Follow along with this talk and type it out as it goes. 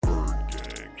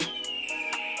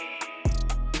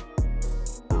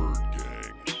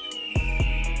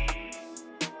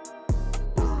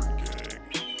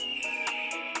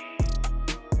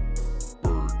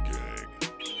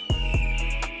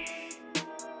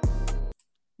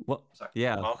Well, Sorry.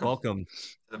 yeah, welcome to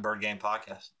the Bird Game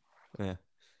Podcast.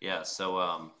 Yeah.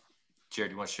 So,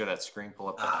 Jared, you want to share that screen? Pull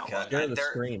up that outline. Share the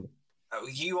screen.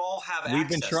 You all have We've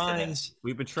been access trying. to this.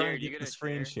 We've been trying Jared, to you get the gonna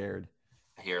screen share? shared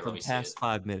Here, for let the me past see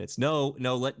 5 minutes. No,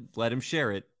 let him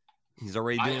share it. He's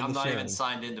already doing I'm the not sharing. even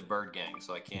signed into Bird Gang,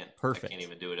 so I can't. Perfect. I can't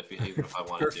even do it even if I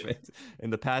wanted Perfect.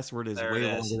 And the password is There way it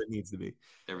longer is. than it needs to be. to.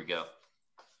 There we go.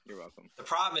 You're welcome. The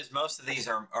problem is most of these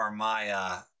are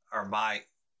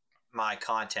my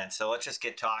content. So let's just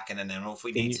get talking, and then if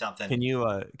we need something, Can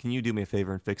you do me a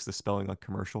favor and fix the spelling on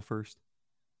commercial first?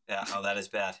 yeah. Oh, that is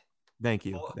bad. Thank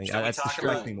you. Well, Thank you. shall we That's talk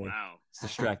distracting me. Wow. It's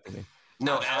distracting me.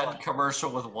 No, add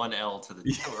commercial with one L to the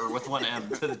or with one M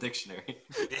to the dictionary.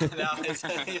 You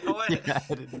know what?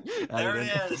 There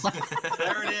it is.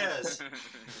 There it is.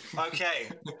 Okay,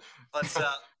 let's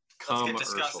get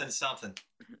discussing something.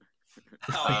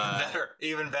 Oh,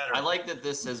 even better. I like that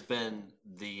this has been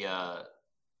the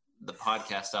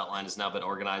podcast outline has now been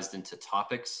organized into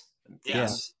topics. And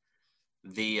Yes.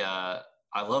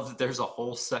 I love that there's a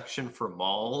whole section for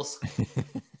malls.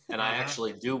 And I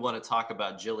actually do want to talk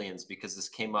about Jillian's because this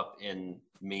came up in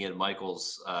me and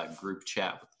Michael's group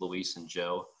chat with Luis and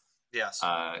Joe. Yes.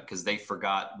 Because they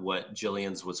forgot what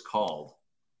Jillian's was called.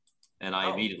 And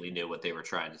I immediately knew what they were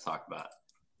trying to talk about.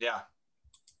 Yeah.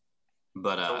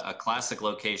 But a classic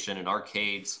location, an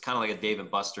arcades, kind of like a Dave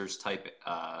 & Buster's type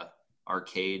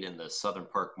arcade in the Southern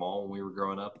Park Mall when we were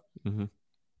growing up. Mm-hmm.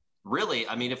 Really,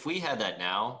 I mean, if we had that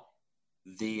now,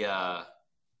 the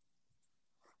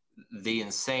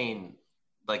insane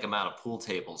amount of pool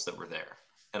tables that were there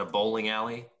and a bowling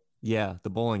alley. Yeah, the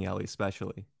bowling alley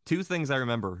especially. Two things I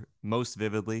remember most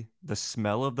vividly: the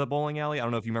smell of the bowling alley. I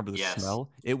don't know if you remember the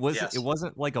smell. It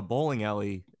wasn't like a bowling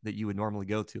alley that you would normally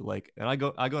go to. Like, and I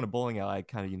go in a bowling alley. I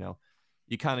kind of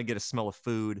you kind of get a smell of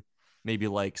food, maybe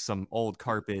like some old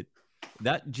carpet.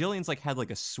 That Jillian's had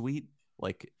like a sweet,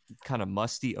 like kind of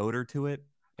musty odor to it,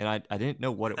 and I didn't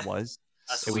know what it was.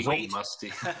 It was Sweet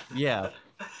musty. Yeah,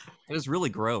 it was really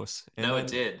gross. And no, it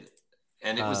did,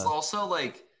 and it was also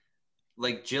like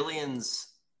Jillian's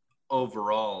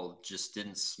overall just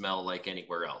didn't smell like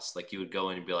anywhere else. Like you would go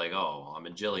in and be like, "Oh, I'm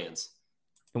in Jillian's."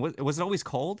 And was it always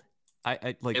cold?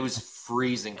 I like it was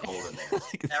freezing cold in there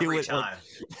every time.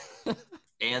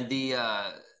 And the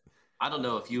I don't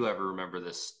know if you ever remember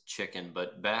this, Chicken,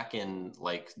 but back in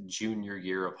junior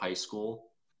year of high school,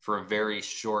 for a very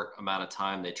short amount of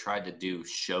time, they tried to do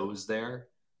shows there.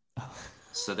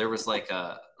 So there was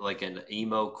an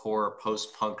emo core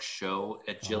post-punk show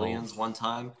at Jillian's one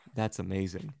time. That's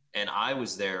amazing. And I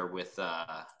was there with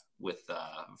a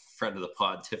friend of the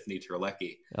pod, Tiffany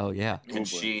Terlecki. Oh yeah. And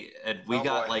we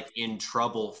got in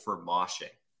trouble for moshing.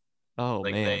 Oh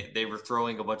man. They were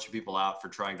throwing a bunch of people out for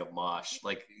trying to mosh,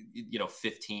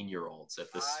 15-year-olds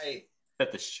at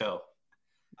the show.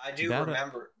 I do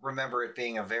remember it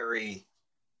being a very.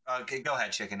 Okay, go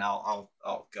ahead, Chicken. I'll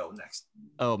go next.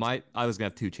 Oh I was gonna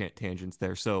have two tangents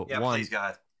there. So yeah, one, please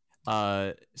go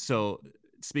ahead. So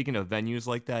speaking of venues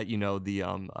like that,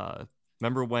 the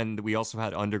remember when we also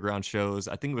had underground shows?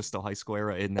 I think it was still high school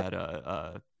era in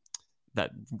that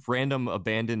that random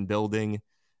abandoned building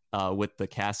with the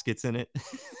caskets in it.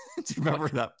 Do you remember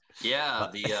that? Yeah,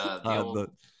 the old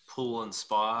pool and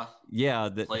spa. Yeah,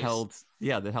 that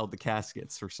held the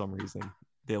caskets for some reason.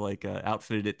 They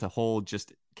outfitted it to hold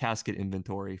just casket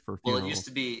inventory for funerals. Well, it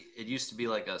used to be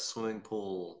like a swimming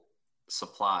pool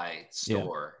supply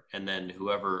store, and then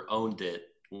whoever owned it,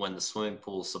 when the swimming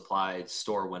pool supply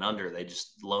store went under, they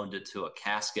just loaned it to a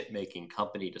casket making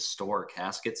company to store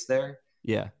caskets there.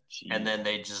 Yeah. And then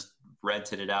they just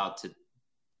rented it out to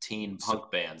teen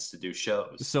punk bands to do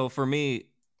shows. So for me,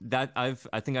 I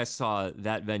think I saw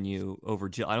that venue over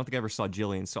Jill. I don't think I ever saw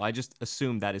Jillian, so I just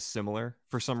assume that is similar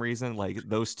for some reason. Like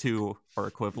those two are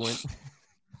equivalent.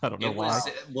 I don't know why.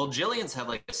 Well, Jillian's had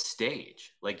a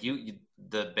stage.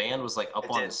 The band was up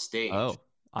on the stage. Oh,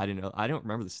 I didn't know. I don't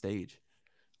remember the stage.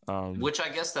 Which I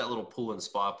guess that little pool and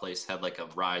spa place had a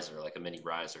riser, a mini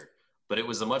riser. But it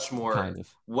was a much more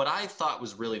what I thought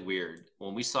was really weird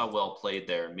when we saw Well Played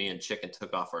there. Me and Chicken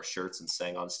took off our shirts and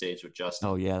sang on stage with Justin.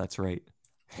 Oh yeah, that's right.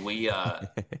 We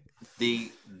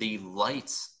the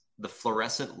lights, the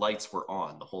fluorescent lights were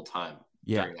on the whole time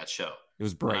during that show. It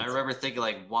was bright. And I remember thinking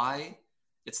why?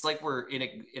 It's like we're in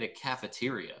a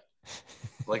cafeteria,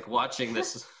 watching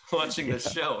this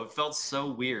show. It felt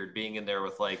so weird being in there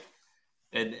with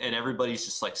and everybody's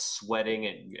just sweating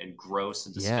and gross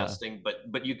and disgusting. Yeah.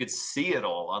 But you could see it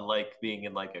all, unlike being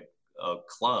in a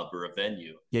club or a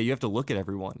venue. Yeah, you have to look at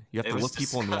everyone. You have to look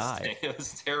people in the eye. It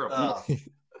was terrible.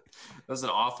 was an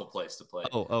awful place to play.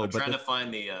 I'm trying to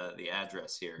find the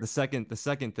address here. The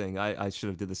second thing, I should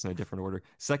have did this in a different order.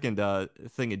 Second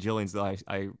thing at Jillian's that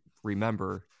I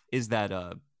remember is that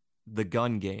the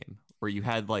gun game where you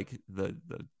had like the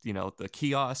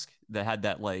kiosk that had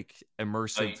that like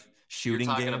immersive shooting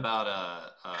you're talking game.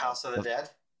 about House of the Dead?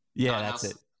 Yeah, that's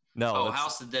it. No,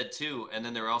 House of the Dead 2, and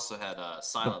then they also had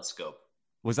Silent Scope.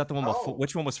 Was that the one before?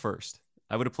 Which one was first?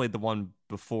 I would have played the one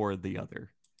before the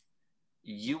other.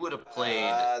 You would have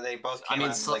played. They both came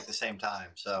out like the same time.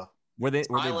 So were they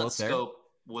both there? Silent Scope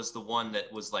was the one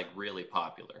that was like really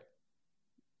popular.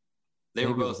 They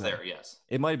were both there. Yes,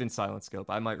 it might have been Silent Scope.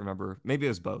 I might remember. Maybe it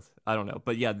was both. I don't know.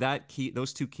 But yeah,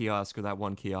 those two kiosks or that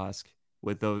one kiosk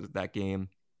with that game,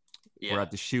 where I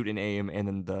had to shoot and aim, and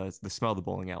then the smell of the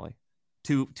bowling alley.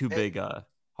 Two big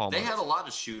hallmarks. They had a lot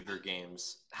of shooter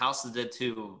games. House of the Dead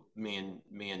 2, me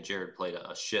and Jared played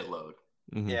a shitload.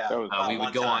 Mm-hmm. Yeah, we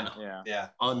would go on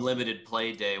unlimited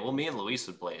play day. Well, me and Luis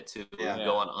would play it too. We would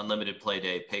go on unlimited play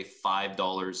day, pay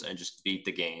 $5 and just beat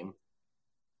the game.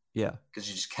 Yeah, because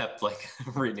you just kept like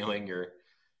renewing your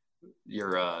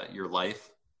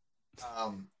life.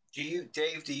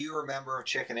 Dave? Do you remember,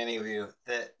 Chicken? Any of you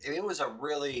that it was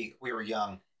we were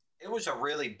young. It was a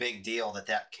really big deal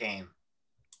that came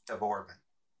to Boardman.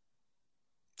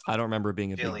 I don't remember it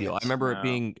being a big deal. I remember it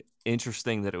being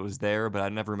interesting that it was there, but I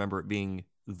never remember it being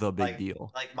the big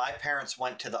deal. Like my parents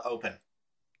went to the Open.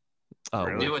 Oh,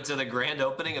 really? You went to the grand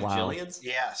opening of Jillian's?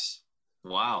 Yes.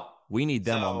 Wow. We need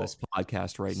them on this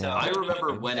podcast right now. I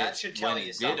remember when it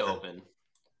did open.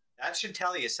 That should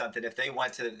tell you something. If they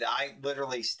went to I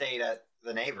literally stayed at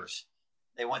the neighbors.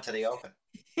 They went to the Open.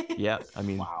 Yeah, I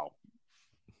mean, wow.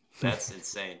 That's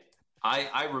insane.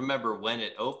 I remember when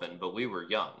it opened, but we were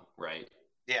young, right?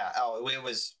 Yeah. Oh, it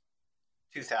was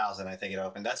 2000, I think it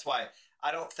opened. That's why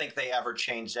I don't think they ever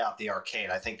changed out the arcade.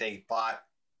 I think they bought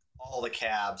all the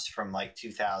cabs from like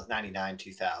 99,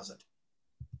 2000.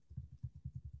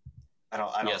 I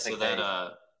don't think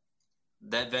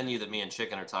that venue that me and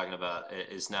Chicken are talking about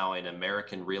is now an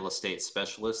American Real Estate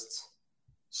Specialists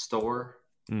store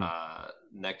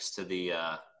next to the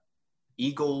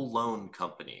Eagle Loan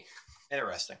Company.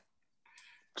 Interesting.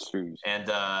 Jeez.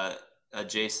 And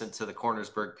adjacent to the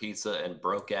Cornersburg Pizza and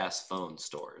Broke Ass Phone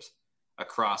stores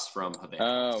across from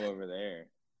Havana. Oh, over there.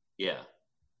 Yeah.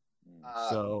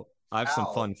 So I have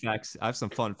some fun facts.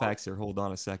 Here. Hold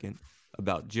on a second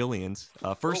about Jillian's.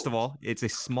 First of all, it's a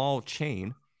small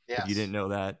chain. Yes. If you didn't know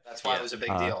that. That's why it was a big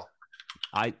deal.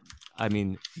 I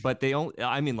mean, but they only.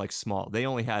 I mean, like small. They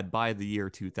only had by the year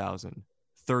 2000,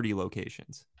 30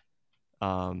 locations.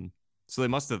 So they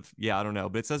must have. Yeah, I don't know,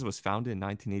 but it says it was founded in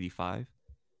 1985,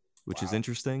 which is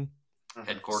interesting.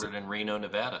 Headquartered in Reno,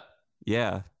 Nevada.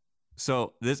 Yeah.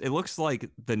 So it looks like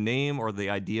the name or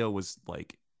the idea was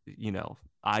like,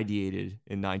 ideated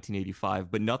in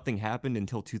 1985, but nothing happened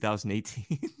until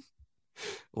 2018.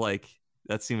 Like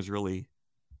that seems really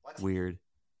weird.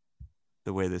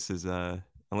 The way this is,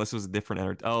 unless it was a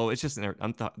different it's just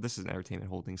this is an entertainment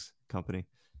holdings company.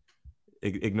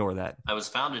 Ignore that. I was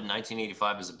founded in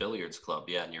 1985 as a billiards club.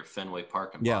 Yeah, near Fenway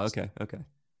Park in Boston. Okay.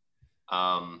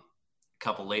 A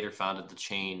couple later founded the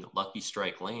chain Lucky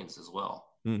Strike Lanes as well.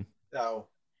 Oh,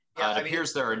 yeah, it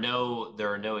appears there are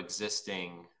no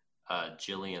existing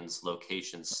Jillian's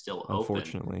locations still open.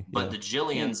 Unfortunately, but the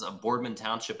Jillian's of Boardman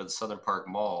Township at the Southern Park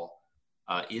Mall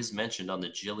is mentioned on the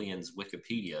Jillian's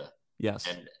Wikipedia. Yes,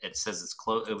 and it says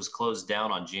it was closed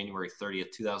down on January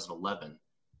 30th, 2011,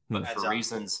 but for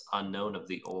reasons unknown of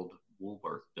the old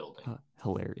Woolworth building.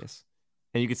 Hilarious.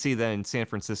 And you can see that in San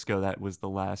Francisco, that was the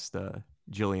last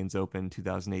Jillian's open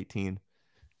 2018.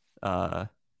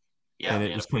 Yeah, and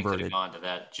it was converted. We could have gone to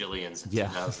that Jillian's in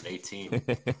 2018.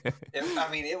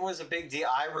 It was a big deal.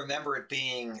 I remember it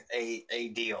being a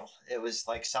deal. It was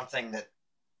like something that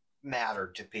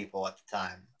mattered to people at the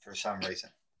time for some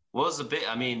reason. Well, it was a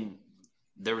bit. I mean,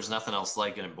 there was nothing else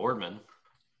like it in Boardman.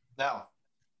 No,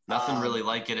 nothing really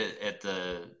like it at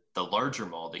the larger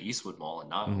mall, the Eastwood Mall in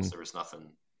Niles. Mm-hmm. There was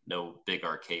no big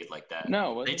arcade like that.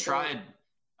 No, they tried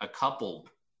a couple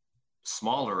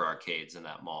smaller arcades in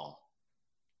that mall.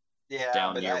 Yeah,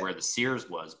 down near where the Sears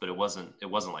was, but it wasn't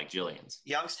like Jillian's.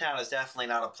 Youngstown is definitely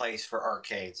not a place for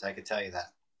arcades. I could tell you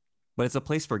that. But it's a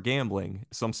place for gambling.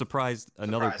 So I'm surprised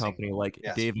another company like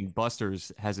Dave &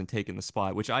 Buster's hasn't taken the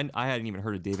spot, which I hadn't even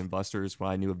heard of Dave & Buster's when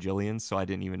I knew of Jillian's, so I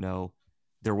didn't even know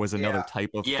there was another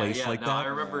type of place like that. I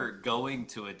remember going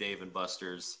to a Dave &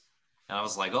 Buster's, and I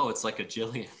was like, oh, it's like a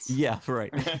Jillian's. Yeah,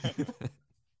 right.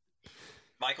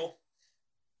 Michael?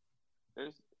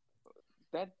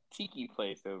 that tiki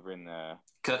place over in the?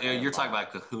 You're talking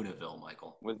about Kahunaville,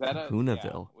 Michael. Was that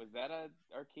Kahunaville? Was that a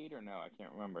arcade or no? I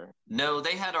can't remember. No,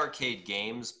 they had arcade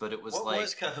games, but it was what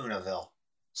was Kahunaville?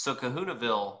 So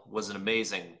Kahunaville was an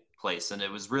amazing place, and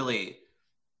it was really.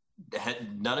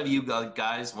 None of you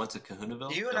guys went to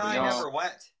Kahunaville? You and I never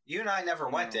went. You and I never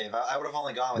went, Dave. I would have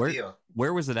only gone with you.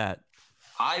 Where was it at?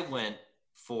 I went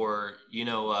for,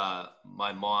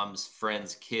 my mom's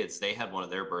friends' kids. They had one of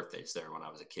their birthdays there when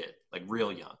I was a kid, like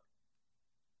real young.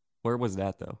 Where was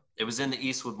that, though? It was in the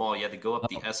Eastwood Mall. You had to go up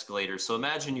the escalator. So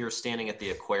imagine you're standing at the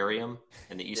aquarium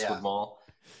in the Eastwood Mall.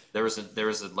 There was an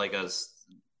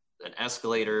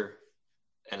escalator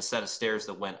and a set of stairs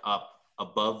that went up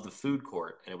above the food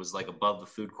court, and it was like above the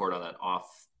food court on that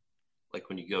off, like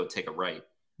when you go take a right.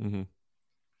 Mm-hmm.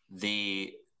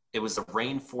 It was a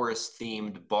rainforest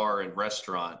themed bar and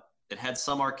restaurant. It had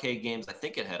some arcade games. I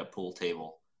think it had a pool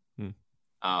table.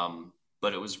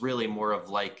 But it was really more of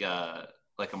like a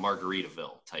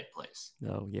Margaritaville type place.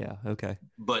 Oh yeah. Okay.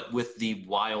 But with the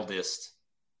wildest,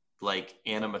 like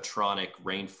animatronic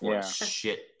rainforest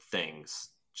shit things,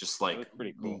 just like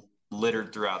pretty cool.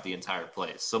 Littered throughout the entire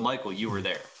place. So Michael, you were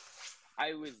there.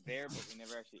 I was there, but we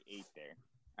never actually ate there.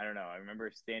 I don't know. I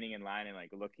remember standing in line and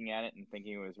like looking at it and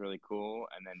thinking it was really cool,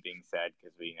 and then being sad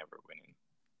because we never went in.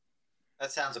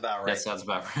 That sounds about right. That sounds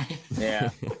about right. Yeah.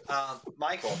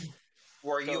 Michael,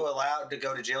 were you allowed to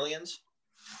go to Jillian's?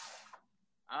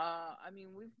 I mean,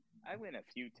 I went a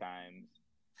few times.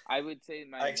 I would say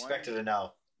I expected a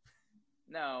no.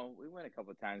 No, we went a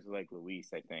couple of times with like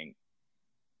Luis, I think.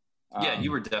 Yeah,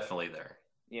 you were definitely there.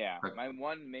 Yeah, my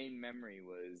one main memory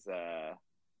was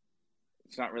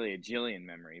it's not really a Jillian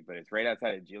memory, but it's right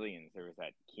outside of Jillian's. There was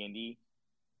that candy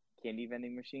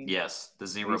vending machine. Yes, the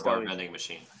Zero Bar vending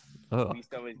machine. Oh. We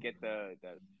used to always get the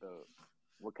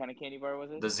what kind of candy bar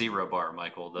was it? The Zero Bar,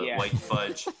 Michael. The white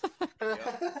fudge.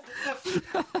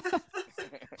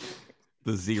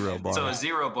 The Zero Bar. So a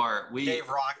Zero Bar. Dave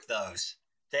rocked those.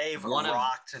 Dave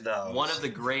rocked those. One of the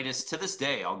greatest, to this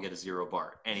day, I'll get a Zero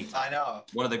Bar anytime. I know.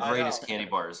 One of the greatest candy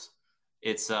bars.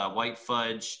 It's white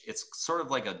fudge. It's sort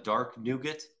of like a dark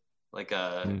nougat, like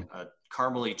a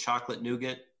caramely chocolate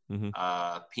nougat,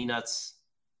 peanuts,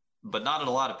 but not a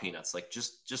lot of peanuts, like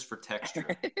just for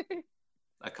texture.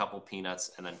 A couple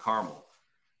peanuts and then caramel.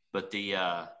 But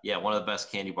one of the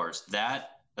best candy bars.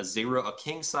 That, a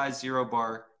king-size Zero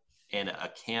Bar, and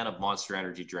a can of Monster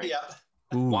Energy drink. Yeah.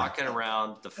 Walking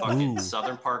around the fucking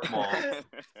Southern Park Mall.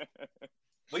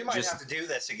 We might have to do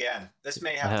this again. This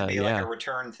may have to be like a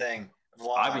return thing.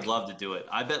 Vlog. I would love to do it.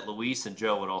 I bet Luis and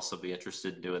Joe would also be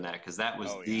interested in doing that because that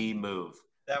was the move.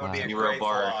 That would be a great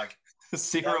vlog.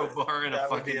 Zero Bar and a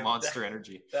fucking Monster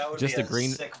Energy. That would just be a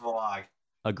sick vlog.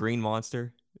 A green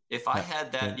monster? If I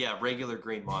had that, regular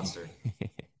green monster.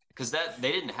 Because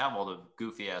they didn't have all the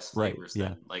goofy ass flavors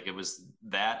then. Like it was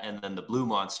that and then the blue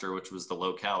monster, which was the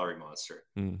low calorie monster.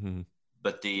 Mm-hmm.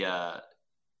 But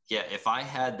if I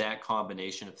had that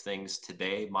combination of things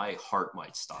today, my heart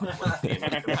might stop. Like the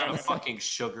amount of fucking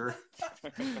sugar.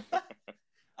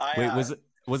 Wait,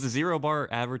 was the Zero Bar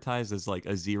advertised as like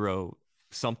a zero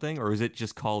something, or is it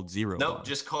just called Zero Bar? Nope,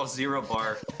 just called Zero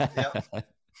Bar. Yep.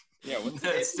 Yeah,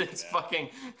 it's fucking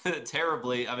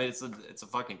terribly. I mean, it's a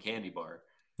fucking candy bar.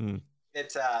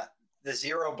 It's the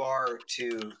Zero Bar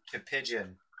to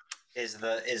Pigeon is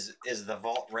the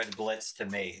Vault Red Blitz to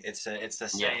me. It's the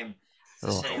same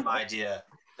same idea.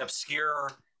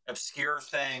 Obscure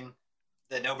thing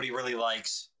that nobody really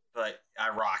likes, but I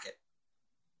rock it.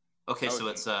 Okay, so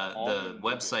it's the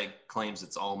website claims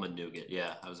it's almond nougat.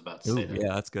 Yeah, I was about to say that.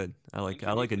 Yeah, that's good. I like a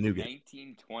nougat.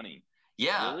 1920.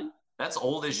 Yeah, really? That's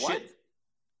old as shit.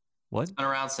 What? It's been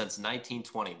around since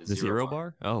 1920. The Zero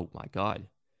Bar? Oh my god.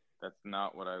 That's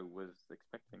not what I was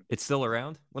expecting. It's still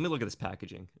around? Let me look at this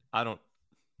packaging.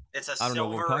 It's a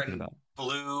silver and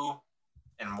blue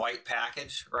and white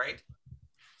package, right?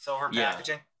 Silver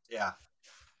packaging? Yeah.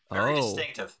 Very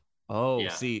distinctive. Oh,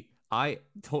 see,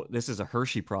 this is a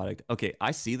Hershey product. Okay,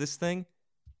 I see this thing,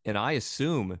 and I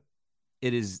assume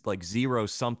it is like zero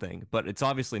something, but it's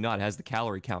obviously not. It has the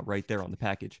calorie count right there on the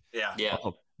package. Yeah.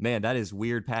 Oh, man, that is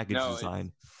weird package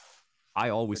design. I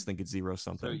always think it's zero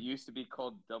something. So it used to be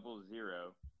called 00.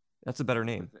 That's a better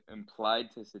name. It was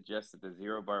implied to suggest that the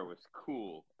Zero Bar was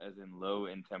cool, as in low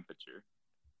in temperature.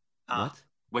 What?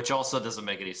 Which also doesn't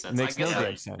make any sense. Makes no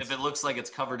damn sense. If it looks like it's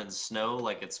covered in snow,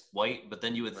 like it's white, but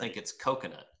then you would think it's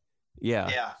coconut. Yeah.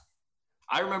 Yeah.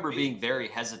 I remember being very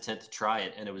hesitant to try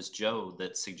it, and it was Joe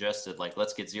that suggested, like,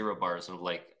 let's get Zero bars. And I'm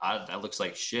like, that looks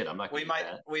like shit. I'm not going to eat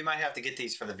that. We might have to get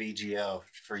these for the VGO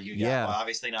for you guys. Yeah. Well,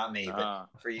 obviously not me, but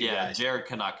for you guys. Yeah, Jared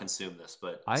cannot consume this.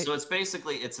 But so it's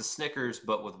basically, it's a Snickers,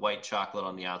 but with white chocolate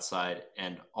on the outside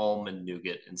and almond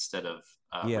nougat instead of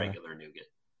regular nougat.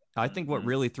 I think what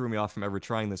really threw me off from ever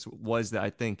trying this was that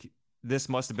I think this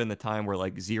must have been the time where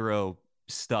like Zero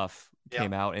stuff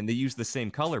came out and they used the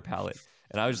same color palette.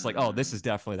 And I was just like, oh, this is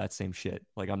definitely that same shit.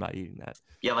 Like, I'm not eating that.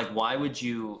 Yeah, like, why would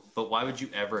you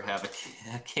ever have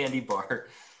a candy bar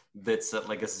that's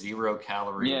like a 0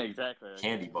 calorie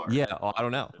candy bar? Yeah, I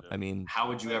don't know. I mean, how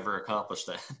would you ever accomplish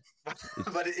that?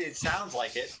 But it sounds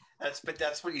like it.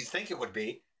 That's what you think it would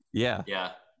be. Yeah.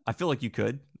 Yeah. I feel like you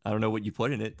could. I don't know what you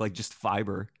put in it. Like, just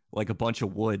fiber, like a bunch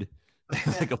of wood.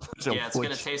 Like a bunch of it's going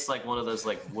to taste like one of those,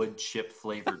 like, wood chip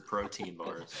flavored protein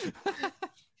bars.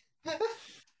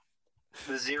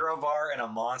 The Zero bar and a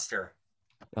Monster.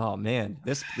 Oh man,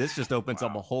 this just opens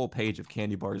up a whole page of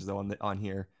candy bars though on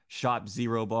here. Shop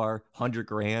Zero bar, 100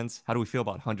 grands. How do we feel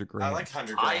about 100 grands? I like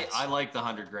 100 grands. I like the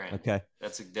 100 grand. Okay,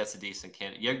 that's a decent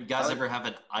candy. You guys ever have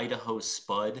an Idaho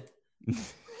Spud?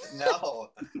 No.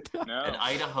 An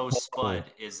Idaho Spud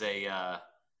is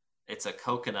it's a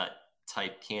coconut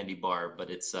type candy bar,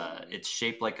 but it's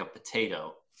shaped like a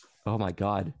potato. Oh my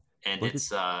god. And it's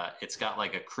got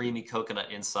like a creamy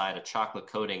coconut inside, a chocolate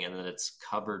coating, and then it's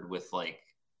covered with like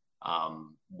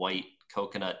white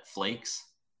coconut flakes.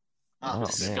 Oh,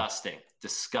 disgusting candy.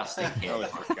 Disgusting?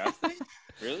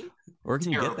 Really? Where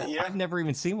can you get that? Yeah. I've never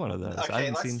even seen one of those.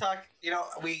 Okay, let's talk. You know,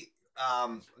 we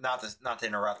not to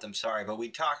interrupt. I'm sorry, but we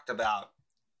talked about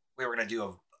we were going to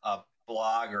do a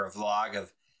blog or a vlog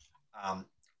of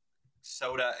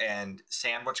soda and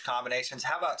sandwich combinations.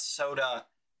 How about soda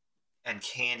and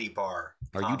candy bar?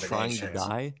 Are you trying to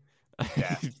die?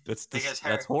 Yeah,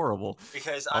 that's horrible.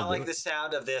 Because I like the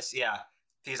sound of this. Yeah,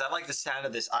 because I like the sound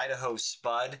of this Idaho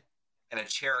Spud and a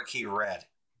Cherokee Red.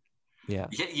 Yeah.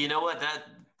 You know what?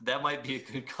 That might be a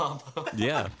good combo.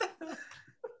 Yeah.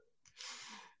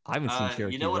 I haven't seen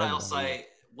Cherokee. You know what Red I'll say?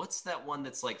 What's that one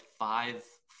that's like 5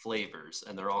 flavors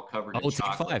and they're all covered in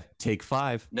chocolate? Take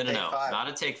 5. No, not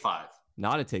a Take 5.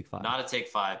 Not a Take 5. Not a Take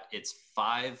 5. It's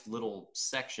 5 little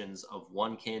sections of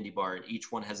one candy bar, and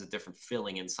each one has a different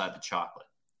filling inside the chocolate.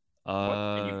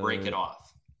 And you break it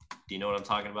off. Do you know what I'm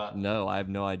talking about? No, I have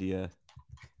no idea.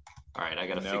 All right, I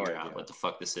got to figure out what the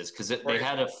fuck this is. Because they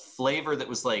had a flavor that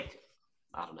was like,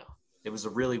 I don't know. It was a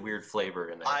really weird flavor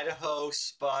in there. Idaho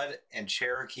Spud and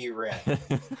Cherokee Red.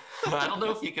 I don't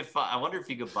know if you could I wonder if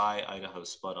you could buy Idaho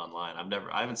Spud online.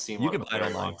 I haven't seen one in a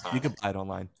very long time. You can buy it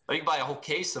online. Or you can buy a whole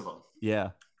case of them.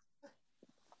 Yeah.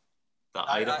 The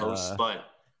Idaho Spud.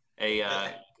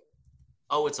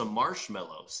 It's a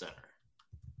marshmallow center.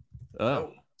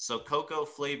 Oh. So cocoa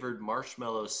flavored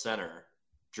marshmallow center,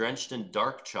 drenched in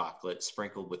dark chocolate,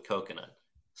 sprinkled with coconut.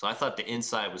 So I thought the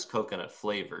inside was coconut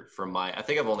flavored. I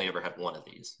think I've only ever had one of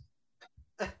these.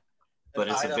 But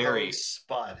it's Idaho a very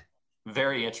Spud.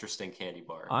 Very interesting candy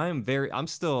bar. I'm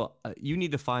still. You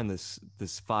need to find this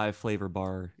 5 flavor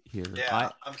bar here. Yeah,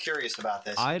 I'm curious about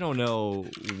this. I don't know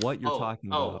what you're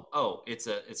talking about.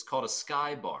 It's called a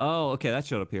Sky Bar. Oh, okay, that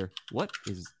showed up here. What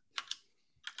is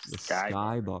the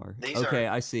Sky Bar? Okay,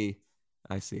 I see.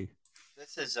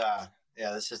 This is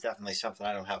this is definitely something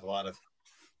I don't have a lot of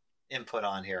input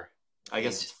on here. I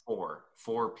guess it's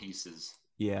 4 pieces.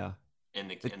 Yeah.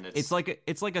 It's like a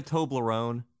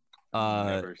Toblerone.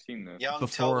 Never seen this. Young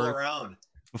Toblerone.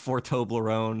 Before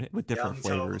Toblerone with different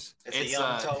flavors. It's a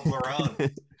young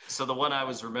Toblerone. So the one I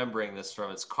was remembering this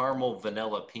from, it's caramel,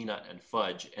 vanilla, peanut, and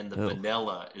fudge, and the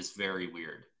vanilla is very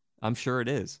weird. I'm sure it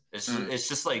is. It's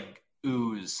just like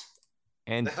ooze.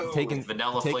 And taking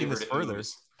this further,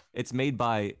 ooze. It's made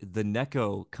by the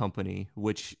Necco company,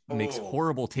 which makes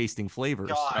horrible tasting flavors.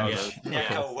 God,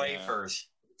 Necco wafers.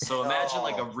 So imagine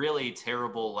like a really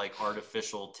terrible, like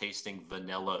artificial tasting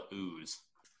vanilla ooze.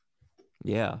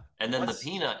 Yeah. And then the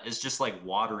peanut is just like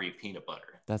watery peanut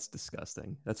butter. That's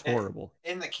disgusting. That's horrible.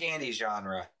 In the candy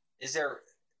genre,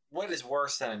 what is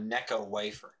worse than a Necco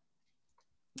wafer?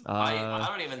 I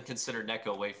don't even consider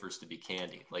Necco wafers to be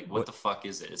candy. Like, what the fuck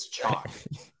is it? It's chalk.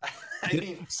 I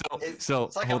mean, so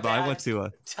like hold on. I went to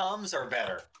Tums are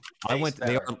better.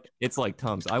 It's like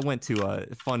Tums. I went to a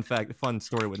fun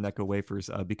story with Necco wafers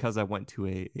because I went to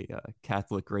a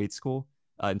Catholic grade school.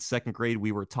 In 2nd grade,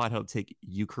 we were taught how to take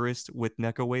Eucharist with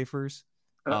Necco wafers.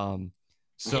 That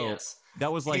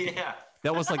was like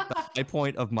that was like the high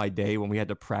point of my day when we had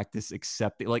to practice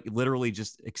accepting, like literally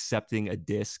just accepting a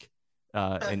disc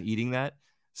and eating that.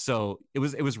 So it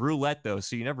was roulette though,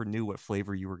 so you never knew what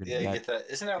flavor you were going to get. You get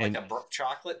the, isn't that like a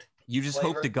chocolate? You just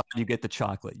flavor? hope to God you get the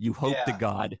chocolate. You hope to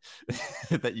God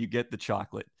that you get the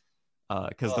chocolate,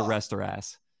 because the rest are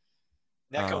ass.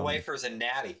 Necco wafers and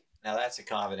Natty. Now that's a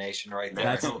combination right there.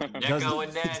 Necco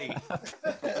and Natty.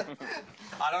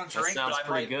 I don't drink, that sounds but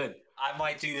pretty good. I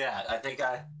might do that. I think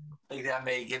that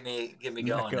may get me going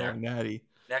Necco there. And Natty.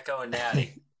 Necco and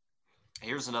Natty.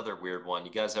 Here's another weird one.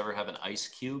 You guys ever have an ice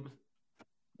cube?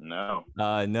 No.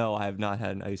 No, I have not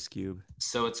had an ice cube.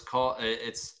 So it's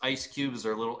ice cubes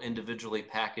are little individually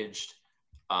packaged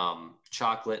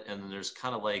chocolate, and then there's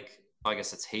kind of like, I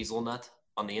guess it's hazelnut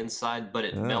on the inside, but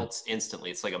it melts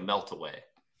instantly. It's like a melt away.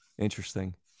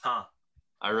 Interesting. Huh.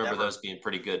 I remember those being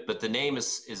pretty good, but the name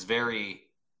is very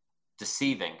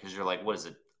deceiving because you're like, what is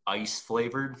it? Ice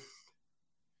flavored?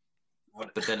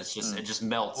 But then it just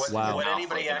melts. Would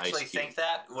anybody actually think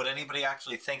that? Would anybody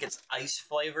actually think it's ice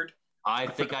flavored? I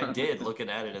think I did looking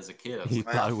at it as a kid. I was He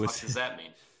like, thought what it was- does that mean?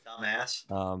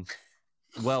 Dumbass.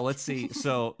 Well, let's see.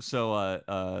 So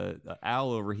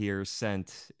Al over here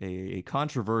sent a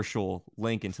controversial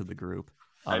link into the group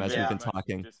as we've been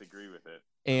talking. Disagree with it.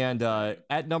 And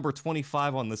at number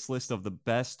 25 on this list of the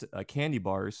best candy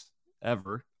bars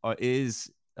ever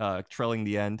is trailing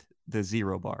the end, the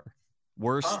Zero Bar.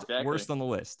 Worst on the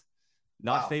list.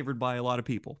 Not favored by a lot of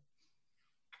people.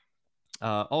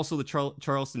 Also, the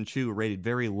Charleston Chew rated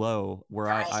very low, where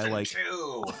I like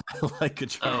Chew. I like a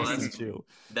Charleston Chew.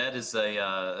 That is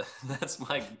that's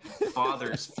my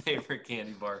father's favorite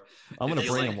candy bar. I'm gonna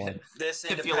bring him one.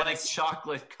 If you like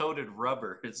chocolate coated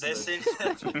rubber, this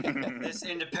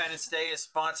Independence Day is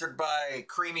sponsored by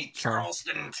Creamy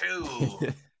Charleston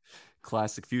Chew.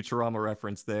 Classic Futurama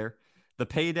reference there. The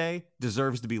Payday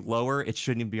deserves to be lower. It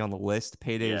shouldn't even be on the list.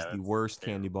 Payday is the worst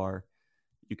candy bar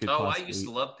you could. I used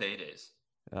to love Paydays.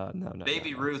 No.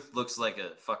 Baby Ruth looks like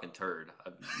a fucking turd.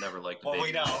 I've never liked. Well,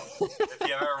 we know. If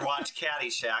you ever watched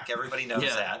Caddyshack, everybody knows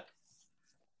that.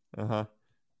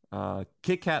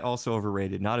 Kit Kat also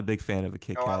overrated. Not a big fan of a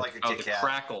Kit Kat. I like a Kit Kat.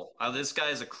 Crackle. This guy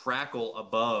is a crackle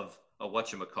above a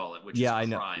whatchamacallit, which is a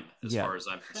crime as far as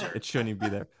I'm concerned. It shouldn't even be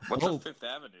there. What's Fifth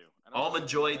Avenue? Almond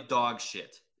Joy dog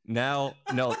shit. Now,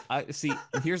 no, I see.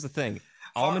 Here's the thing.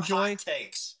 Almond Joy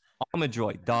takes. Almond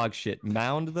Joy, dog shit.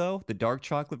 Mound though, the dark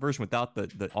chocolate version without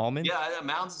the almond. Yeah,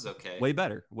 Mounds is okay. Way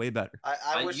better. You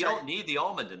don't need the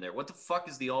almond in there. What the fuck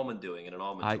is the almond doing in an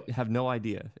almond? I have no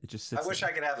idea. It just sits. I wish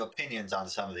I could have opinions on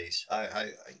some of these.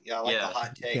 I like the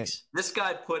hot takes. This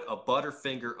guy put a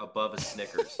Butterfinger above a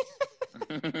Snickers.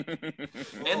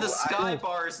 And the Sky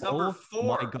Bar is number 4.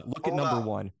 My God. Look at number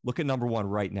 1. Look at number 1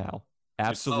 right now.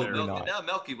 Absolutely not. No,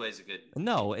 Milky Way's a good.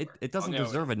 No, it doesn't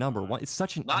deserve a number 1. It's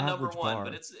such an not average number 1, bar.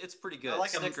 but it's pretty good. I like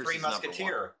Snickers a Three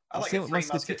Musketeer. I like a Three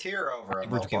Musketeer over a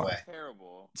Milky Way.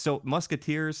 Terrible. So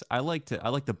Musketeers, I like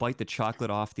to bite the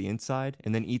chocolate off the inside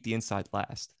and then eat the inside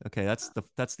last. Okay,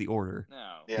 that's the order.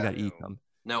 No, you gotta eat them.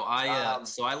 No,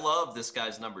 I love this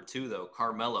guy's number 2 though.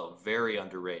 Carmelo, very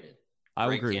underrated. I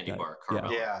Great agree candy with that. bar.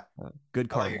 Carmelo. Yeah.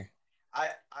 Good caramel. I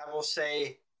will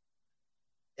say,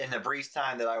 in the brief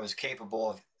time that I was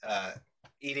capable of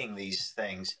eating these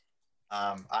things,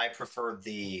 I preferred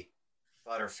the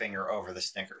Butterfinger over the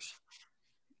Snickers.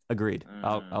 Agreed.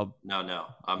 I'll no,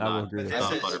 I'm not a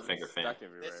Butterfinger fan.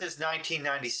 This is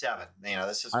 1997.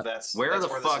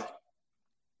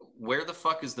 Where the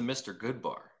fuck is the Mr. Good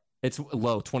bar? It's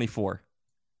low, 24.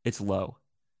 It's low.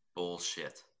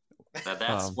 Bullshit.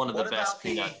 That's one of the best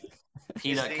peanut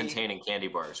containing candy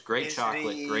bars. Great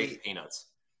chocolate, great peanuts.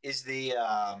 Is the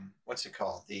what's it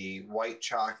called? The white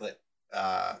chocolate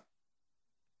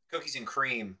cookies and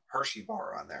cream Hershey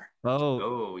bar on there.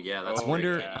 Oh yeah, that's. I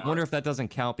wonder if that doesn't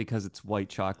count because it's white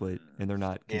chocolate and they're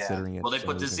not considering it. Well, they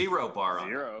put the Zero bar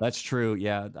on. That's true.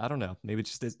 Yeah, I don't know. Maybe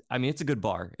it's just. I mean, it's a good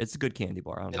bar. It's a good candy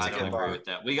bar. I don't agree with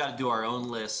that. We got to do our own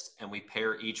list and we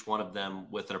pair each one of them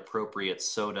with an appropriate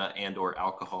soda and/or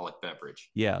alcoholic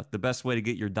beverage. Yeah, the best way to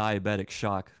get your diabetic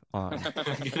shock on.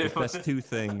 The best 2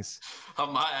 things.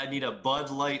 I need a Bud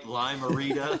Light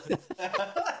Lime-A-Rita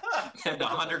and a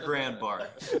 100-gram bar.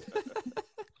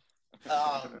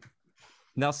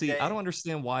 Now, see, I don't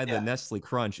understand why the Nestle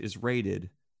Crunch is rated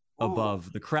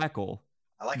above the Crackle.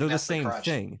 I like They're Nestle the same Crunch.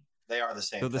 thing. They are the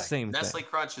same. They're the same. Nestle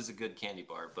Crunch is a good candy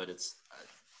bar, but it's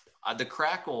the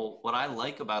Crackle. What I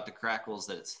like about the Crackle is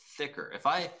that it's thicker.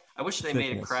 I wish they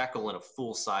made a Crackle in a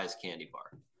full-size candy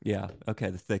bar. Yeah.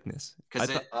 Okay. The thickness. Because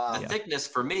the thickness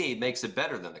for me makes it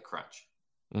better than the Crunch.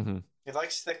 Mm-hmm. He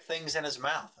likes thick things in his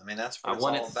mouth. I mean, that's what it's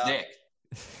all about. Thick.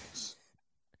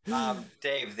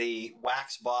 Dave, the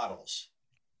wax bottles.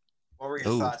 What were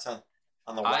your thoughts on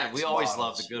on the wax. We always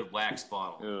love the good wax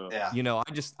bottle. Yeah. You know,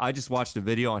 I just watched a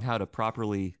video on how to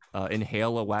properly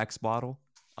inhale a wax bottle.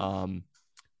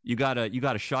 You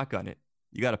gotta shotgun it.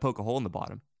 You gotta poke a hole in the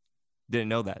bottom. Didn't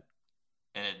know that.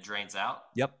 And it drains out.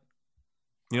 Yep.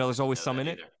 You know, there's always some in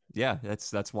it. Yeah,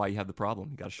 that's why you have the problem.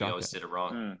 You got to shotgun. We always did it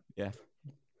wrong. Yeah.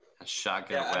 A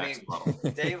shotgun wax bottle.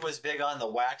 Dave was big on the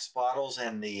wax bottles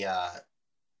and the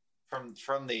from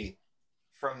the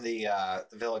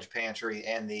village pantry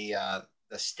and the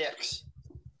sticks.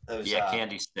 Those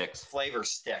candy sticks, flavor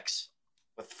sticks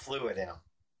with fluid in them.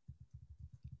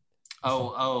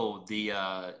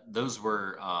 Those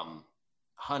were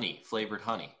honey, flavored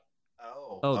honey.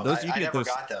 Those you I get never those.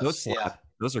 got those. Those slap.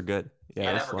 Those are good.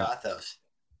 Yeah, I never got those.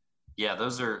 Yeah,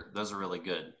 those are really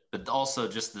good. But also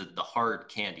just the hard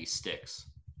candy sticks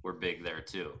were big there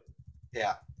too.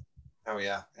 Yeah. Oh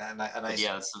yeah, a nice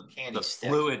candy the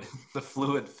stick.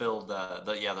 fluid filled.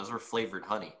 Those were flavored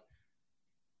honey.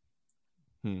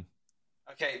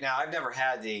 Okay, now I've never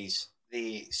had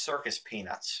the circus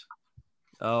peanuts.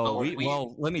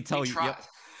 Well, let me tell you. Yep.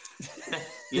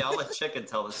 Yeah, I'll let Chicken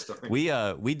tell the story.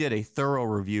 We did a thorough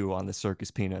review on the circus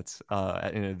peanuts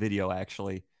in a video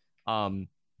actually.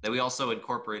 That we also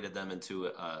incorporated them into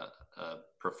a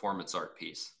performance art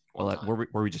piece. Where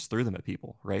we just threw them at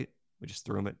people, right? We just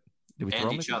threw them at. Did we throw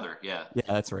them each other? Yeah. Yeah,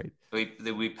 that's right.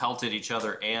 We pelted each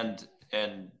other and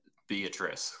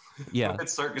Beatrice. Yeah. With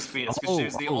circus peanuts because she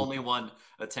was the only one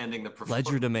attending the performance.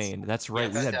 Legerdemain. That's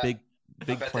right. We had big I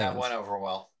bet plans. that went over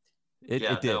well. It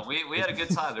did. No, we had a good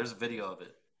time. There's a video of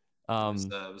it.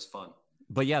 It was fun.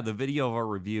 But yeah, the video of our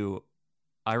review,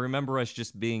 I remember us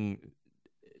just being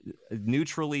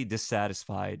neutrally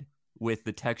dissatisfied with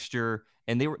the texture,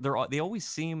 and they always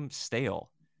seem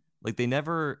stale. Like they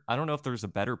never. I don't know if there's a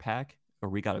better pack or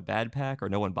we got a bad pack or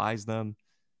no one buys them.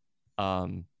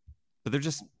 But they're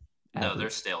just no,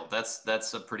 they're stale.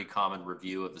 That's a pretty common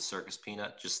review of the circus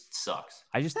peanut. Just sucks.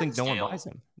 I just think no one buys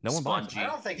them. No one buys them. I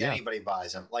don't think anybody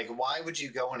buys them. Like, why would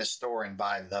you go in a store and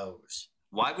buy those?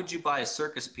 Why would you buy a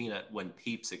circus peanut when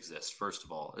Peeps exists? First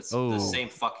of all, it's the same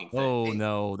fucking thing. Oh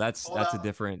no, that's a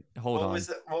different. Hold on.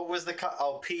 What was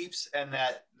the Peeps and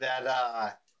that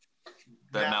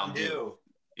Mountain Dew?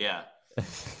 Yeah.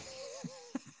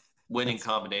 Winning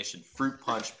combination: fruit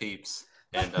punch Peeps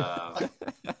and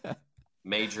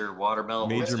Major watermelon.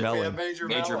 Major melon.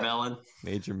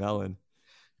 Major melon.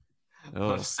 I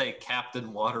want to say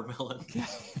Captain Watermelon.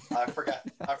 I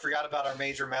forgot about our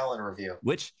Major Melon review.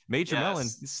 Which Major Melon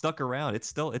stuck around. It's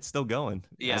still going.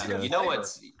 Yeah, you know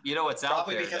what's out there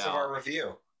probably because of our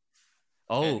review.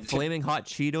 Oh, Flaming Hot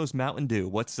Cheetos Mountain Dew.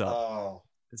 What's up? Oh,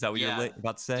 is that what you're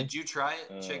about to say? Did you try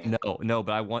it, Chicken? No,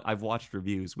 but I've watched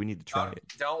reviews. We need to try it.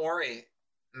 Don't worry.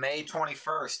 May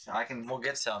 21st. We'll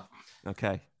get some.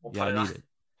 Okay. We'll I need it.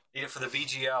 Need it for the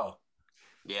VGO.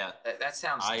 Yeah. That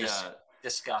sounds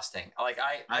disgusting. Like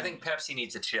I think Pepsi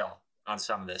needs to chill on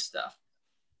some of this stuff.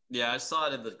 Yeah, I saw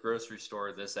it in the grocery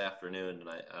store this afternoon, and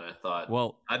I thought,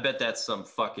 well, I bet that's some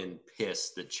fucking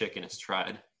piss that Chicken has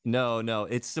tried. No,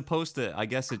 it's supposed to. I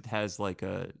guess it has like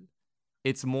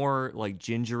it's more like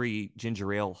ginger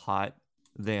ale hot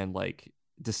than like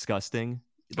disgusting.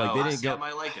 Like they didn't go. I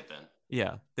might like it then.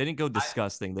 Yeah, they didn't go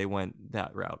disgusting. They went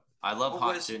that route. I love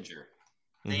hot ginger.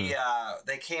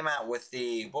 They came out with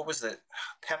what was the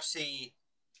Pepsi?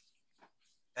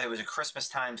 It was a Christmas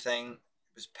time thing. It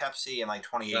was Pepsi in like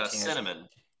 2018. Cinnamon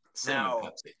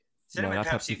Pepsi. Cinnamon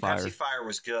Pepsi. Pepsi Fire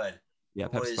was good. Yeah,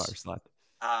 Pepsi Fire slapped.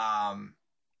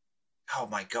 Oh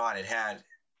my God! It had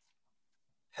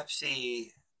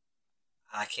Pepsi.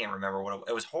 I can't remember what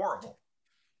it was. Horrible.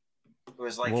 It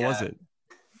was like what was it?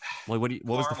 Like what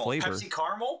was the flavor? Pepsi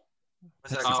caramel.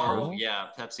 Was it caramel? Yeah,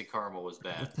 Pepsi caramel was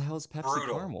bad. What the hell is Pepsi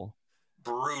caramel?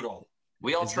 Brutal.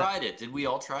 We all tried it. Did we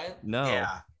all try it? No.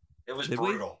 Yeah, it was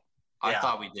brutal. I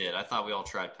thought we did. I thought we all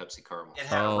tried Pepsi caramel. It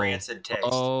had a rancid taste.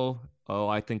 Oh,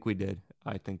 I think we did.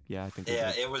 I think we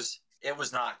did. It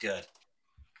was not good.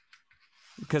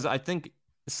 Because I think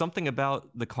something about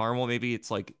the caramel, maybe it's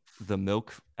like the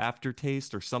milk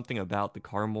aftertaste or something about the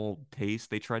caramel taste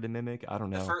they tried to mimic. I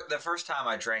don't know. The first time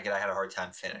I drank it, I had a hard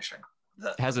time finishing.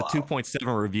 It has a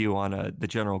 2.7 review on the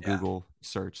general Google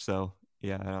search. So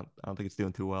yeah, I don't think it's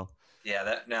doing too well.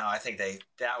 Yeah, I think I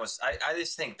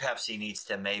just think Pepsi needs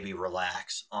to maybe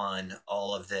relax on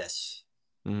all of this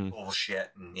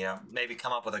bullshit and maybe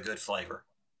come up with a good flavor.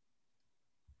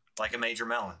 Like a Major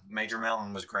Melon. Major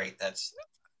Melon was great.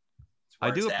 I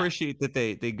do appreciate that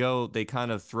they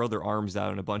kind of throw their arms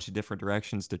out in a bunch of different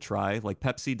directions to try. Like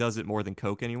Pepsi does it more than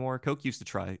Coke anymore. Coke used to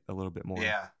try a little bit more.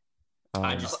 Yeah.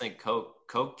 I just think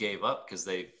Coke gave up because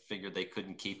they figured they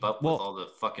couldn't keep up with all the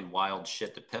fucking wild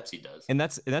shit that Pepsi does. And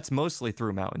that's mostly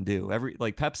through Mountain Dew.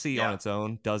 Pepsi on its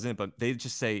own doesn't, but they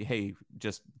just say, hey,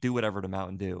 just do whatever to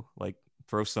Mountain Dew. Like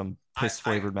throw some piss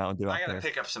flavored Mountain Dew out there. I gotta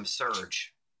pick up some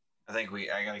Surge. I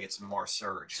gotta get some more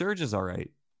Surge. Surge is all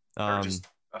right. Just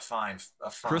a fine.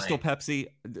 Crystal Pepsi.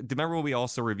 Do you remember when we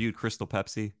also reviewed Crystal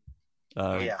Pepsi?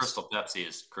 Crystal Pepsi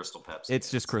is Crystal Pepsi.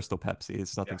 It's just Crystal Pepsi.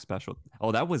 It's nothing special.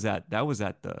 Oh, that was at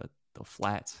the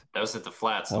Flats. That was at the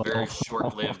Flats. A very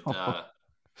short-lived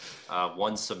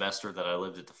one semester that I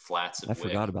lived at the Flats. I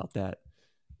forgot about that.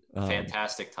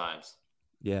 Fantastic times.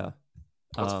 Yeah.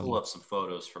 Let's pull up some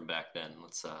photos from back then.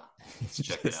 Let's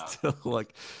check it out. So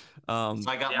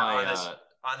I got my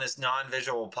on this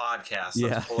non-visual podcast.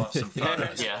 Let's pull up some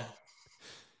photos. Yeah.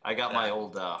 I got my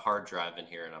old hard drive in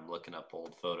here, and I'm looking up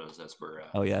old photos as we're.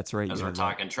 Oh yeah, that's right. As we're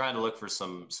talking, trying to look for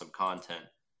some content.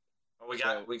 We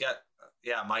got,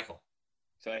 Michael.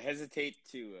 So I hesitate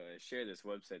to share this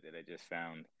website that I just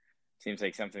found. Seems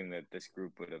like something that this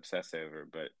group would obsess over,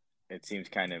 but it seems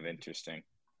kind of interesting.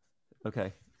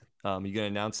 Okay. You gonna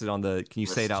announce it on the? Can you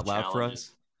say it out loud for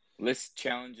us?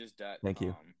 Listchallenges.com. Thank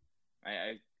you.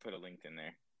 I put a link in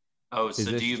there. Oh,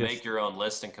 so do you make your own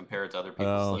list and compare it to other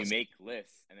people's lists? You make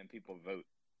lists and then people vote.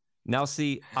 Now,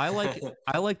 see, I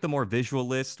like the more visual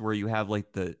list where you have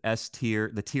like the S tier,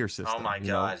 the tier system. Oh my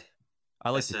god, I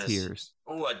like the tiers.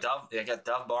 Oh, a Dove. I got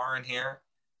Dove Bar in here.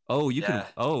 Oh, you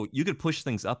could push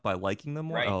things up by liking them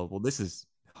more. Right. Oh, well, this is.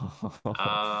 We're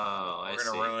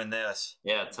gonna ruin this.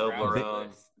 Yeah, Toblerone.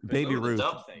 Baby Ruth.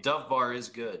 Dove Bar is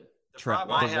good. The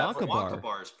problem I have with Wonka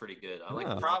Bar is pretty good. I like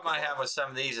the problem I have with some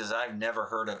of these is I've never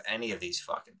heard of any of these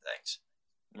fucking things.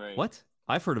 Right. What?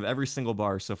 I've heard of every single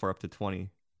bar so far up to 20.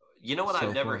 You know what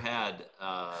I've never had?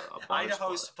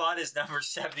 Idaho Spud is number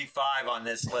 75 on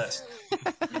this list.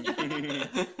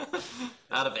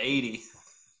 Out of 80.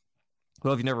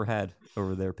 What have you never had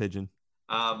over there, Pigeon?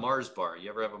 Mars Bar. You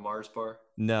ever have a Mars Bar?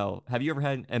 No. Have you ever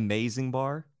had an Amazing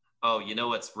Bar? Oh, you know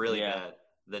what's really bad?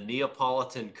 The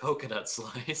Neapolitan coconut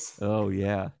slice. Oh,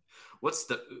 yeah. What's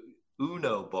the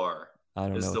Uno Bar? I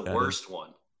don't know. It's the worst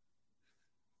one.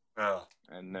 Oh.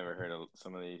 I've never heard of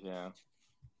some of these,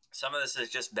 Some of this is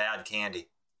just bad candy.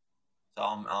 So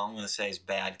all I'm going to say is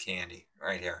bad candy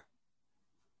right here.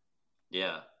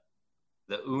 Yeah.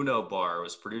 The Uno Bar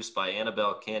was produced by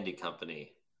Annabelle Candy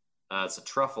Company. It's a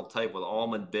truffle type with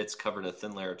almond bits covered in a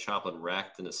thin layer of chocolate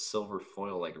wrapped in a silver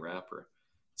foil-like wrapper.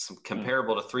 It's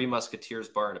comparable to Three Musketeers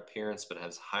Bar in appearance, but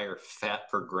has higher fat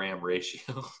per gram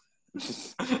ratio.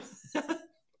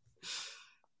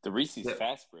 The Reese's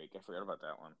Fast Break. I forgot about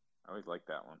that one. I always liked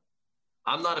that one.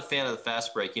 I'm not a fan of the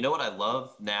Fast Break. You know what I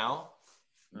love now?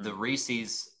 The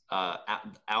Reese's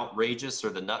Outrageous or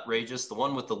the Nutrageous, the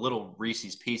one with the little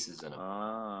Reese's pieces in them.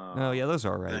 Oh yeah, those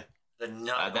are all right. The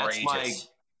Nutrageous. That's my.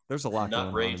 There's a lot going on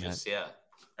in Nutrageous, that. yeah.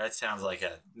 That sounds like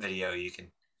a video you can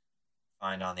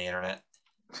find on the internet.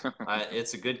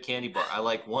 It's a good candy bar. I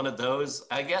like one of those.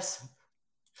 I guess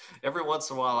every once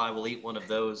in a while I will eat one of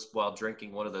those while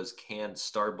drinking one of those canned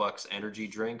Starbucks energy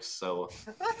drinks. So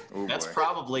that's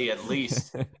probably at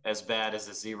least as bad as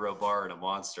a Zero Bar and a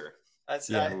Monster. That's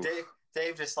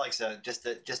Dave just likes just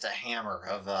a hammer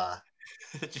of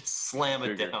just slam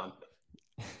it down.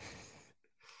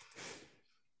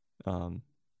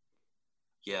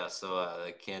 Yeah, so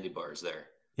the candy bars there.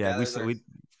 Yeah,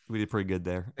 we did pretty good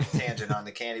there. Tangent on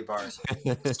the candy bars.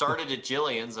 Started at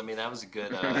Jillian's. I mean, that was a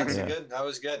good. That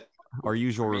was good. Our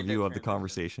usual review of the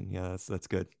conversation. Yeah, that's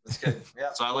good. That's good.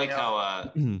 Yeah. So I like how. I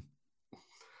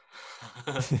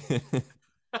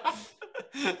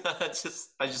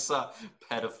just saw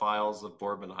pedophiles of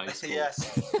Boardman High School.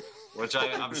 Yes. Which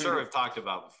I'm sure we've talked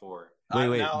about before.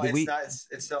 Wait. No,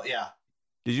 it's still Did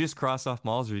you just cross off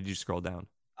malls or did you scroll down?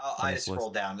 I just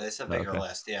scrolled down. It's a bigger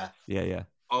list. Yeah. Yeah.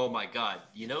 Oh my God!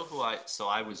 You know who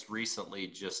I was recently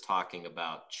just talking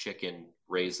about chicken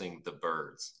raising the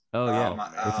birds. Oh yeah.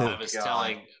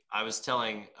 I was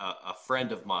telling a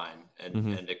friend of mine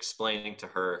and explaining to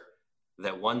her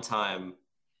that one time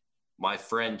my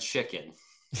friend Chicken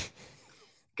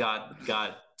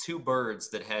got two birds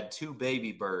that had two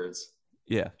baby birds.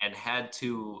 Yeah. And had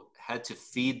to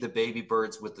feed the baby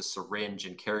birds with the syringe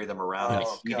and carry them around in a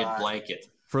heated blanket.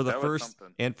 For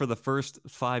the first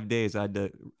 5 days, I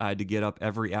had to get up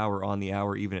every hour on the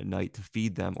hour, even at night, to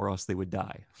feed them, or else they would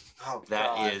die. Oh,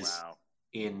 that is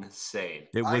insane.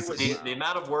 It was the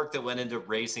amount of work that went into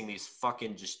raising these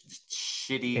fucking just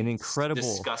shitty and incredible,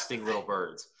 disgusting little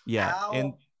birds. Yeah,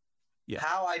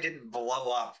 how I didn't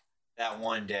blow up that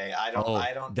one day. I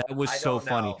don't. That was so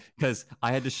funny because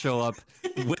I had to show up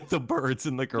with the birds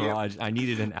in the garage. I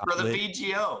needed an outlet for the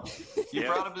VGO. You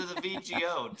brought them to the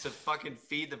VGO to fucking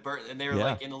feed the bird, and they were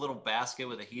like in a little basket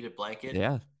with a heated blanket.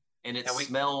 Yeah, and it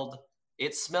smelled.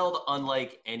 It smelled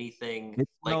unlike anything,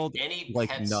 like any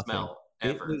pet smell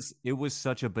ever. It was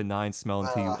such a benign smell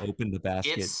until you opened the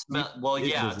basket. It smelled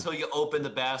until you opened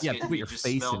the basket. Yeah, put your just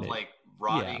face smelled in it. like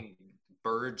rotting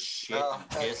bird shit and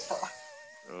piss.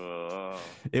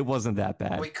 It wasn't that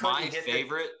bad. We couldn't get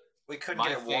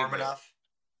it warm enough.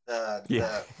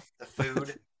 The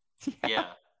food.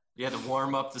 You had to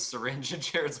warm up the syringe in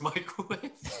Jared's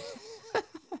microwave. I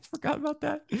forgot about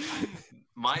that.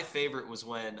 My favorite was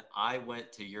when I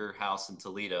went to your house in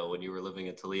Toledo when you were living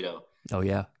in Toledo. Oh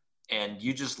yeah. And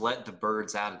you just let the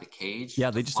birds out of the cage.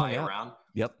 Yeah, they just fly around.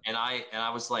 Yep. And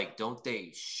I was like, don't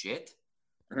they shit?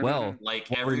 Well,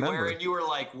 like everywhere, and you were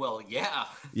like, "Well, yeah."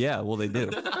 Yeah, well, they do.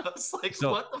 I was like,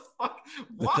 "What the fuck?"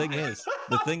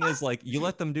 The thing is, like, you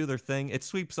let them do their thing. It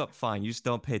sweeps up fine. You just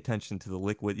don't pay attention to the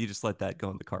liquid. You just let that go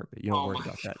on the carpet. You don't worry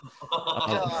about that.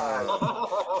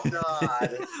 Oh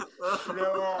God!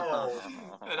 No.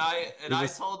 And I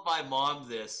told my mom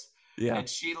this. Yeah. And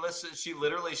she listened.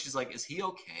 She's like, "Is he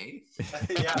okay?"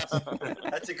 Yeah,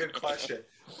 that's a good question.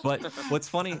 But what's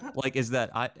funny, like, is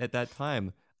that at that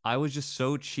time, I was just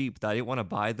so cheap that I didn't want to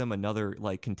buy them another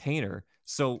like container.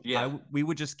 So we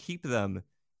would just keep them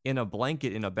in a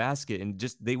blanket in a basket, and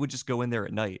they would just go in there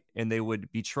at night, and they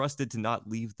would be trusted to not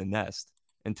leave the nest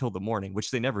until the morning,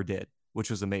 which they never did, which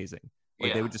was amazing.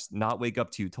 Like they would just not wake up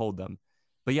till you told them.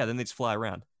 But yeah, then they'd fly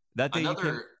around. That day,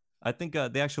 I think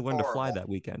they actually learned to fly that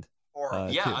weekend.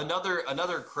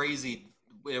 Another crazy.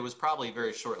 It was probably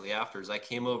very shortly after. As I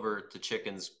came over to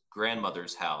Chicken's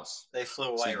grandmother's house. They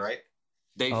flew away, right?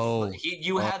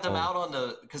 You had them out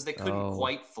because they couldn't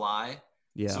quite fly.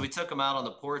 Yeah. So we took them out on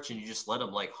the porch, and you just let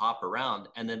them like hop around,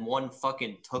 and then one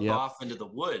fucking took off into the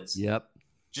woods. Yep.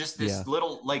 Just this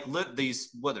little these,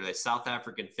 what are they, South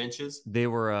African finches? They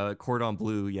were cordon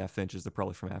bleu, finches. They're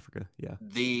probably from Africa. Yeah.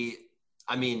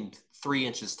 3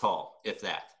 inches tall, if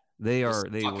that. They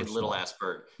fucking little ass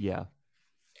bird. Yeah.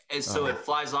 And so it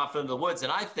flies off into the woods,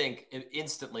 and I think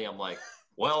instantly I'm like,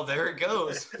 well, there it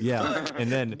goes. Yeah,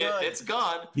 and then it's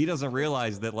gone. He doesn't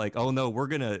realize that, like, oh no, we're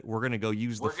gonna go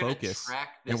use the focus,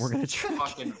 and we're gonna track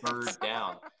fucking bird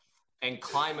down, and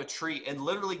climb a tree, and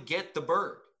literally get the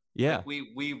bird. Yeah, like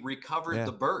we recovered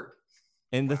the bird.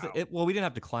 And we didn't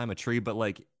have to climb a tree, but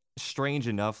like, strange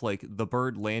enough, like the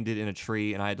bird landed in a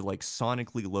tree, and I had to like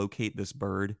sonically locate this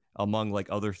bird among like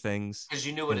other things because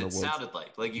you knew what it sounded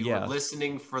like you were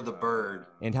listening for the bird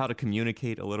and how to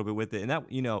communicate a little bit with it, and that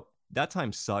that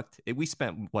time sucked. We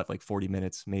spent like 40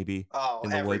 minutes maybe in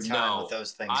the woods. With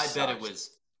those things I bet it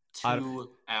was 2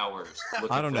 hours looking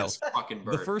I don't for know. this fucking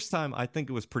bird. The first time, I think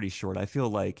it was pretty short. I feel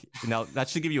like now that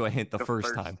should give you a hint. The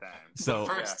first time. So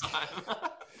the first time.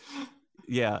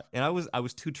 Yeah, and I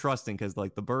was too trusting because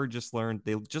like the bird just learned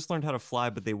how to fly,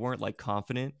 but they weren't like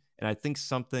confident, and I think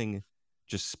something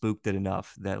just spooked it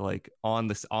enough that like on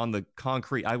the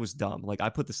concrete, I was dumb. Like I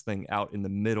put this thing out in the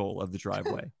middle of the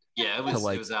driveway. Yeah, it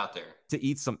was out there to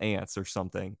eat some ants or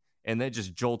something, and then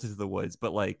just jolted to the woods.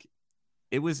 But like,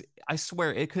 I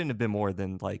swear it couldn't have been more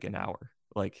than like an hour.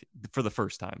 Like for the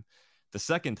first time. The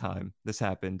second time this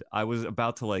happened, I was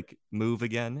about to like move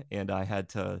again, and I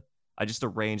just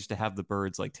arranged to have the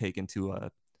birds like taken to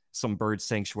some bird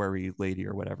sanctuary lady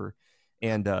or whatever,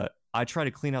 and I tried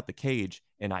to clean out the cage,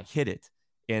 and I hit it,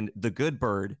 and the good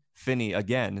bird Finney,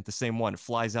 again the same one,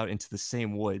 flies out into the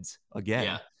same woods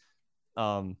again.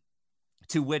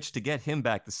 To which, to get him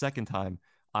back the second time,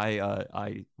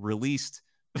 I released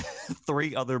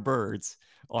 3 other birds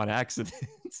on accident.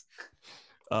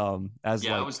 I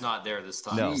was not there this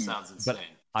time. No, sounds insane. But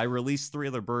I released 3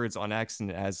 other birds on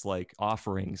accident as like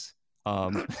offerings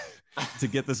to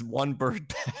get this one bird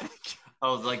back.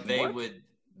 Oh, like to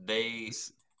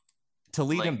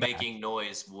lead him back. Making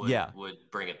noise would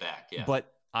bring it back. Yeah.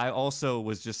 But I also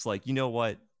was just like, you know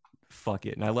what? Fuck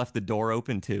it. And I left the door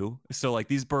open too. So like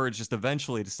these birds just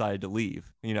eventually decided to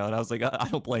leave, and I was like, I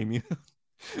don't blame you.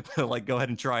 Like, go ahead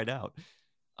and try it out.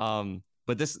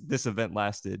 But this event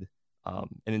lasted an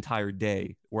entire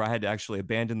day, where I had to actually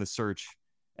abandon the search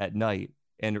at night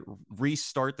and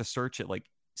restart the search at like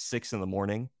 6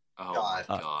 a.m. Oh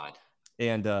God.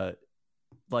 And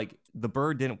like the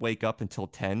bird didn't wake up until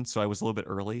 10, so I was a little bit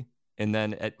early. And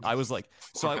then I was like,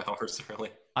 4 hours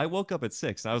early. I woke up at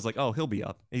 6, and I was like, oh, he'll be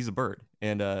up. He's a bird.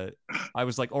 And I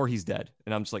was like, or he's dead.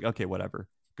 And I'm just like, okay, whatever.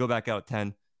 Go back out at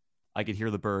 10. I could hear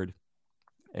the bird,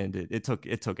 and it took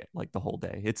it like the whole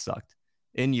day. It sucked.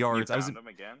 in yards. I was in them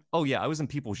again. Oh yeah, I was in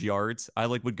people's yards. I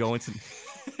like would go into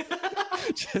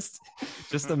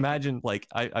just imagine like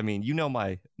I mean, you know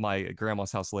my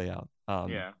grandma's house layout.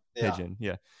 Pigeon.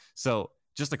 Yeah. So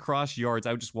just across yards,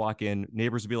 I would just walk in.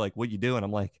 Neighbors would be like, "What you doing?"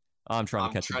 I'm like, "I'm trying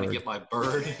to catch a bird." To get my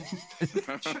bird.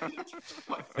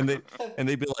 and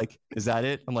they'd be like, "Is that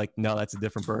it?" I'm like, "No, that's a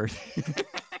different bird."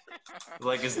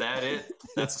 Like, is that it?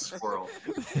 That's a squirrel.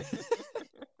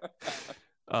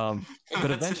 But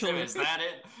eventually, is that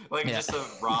it? Like just the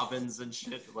robins and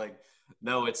shit. Like,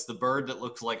 no, it's the bird that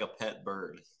looks like a pet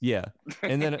bird. Yeah,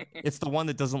 and then it's the one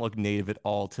that doesn't look native at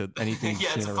all to anything.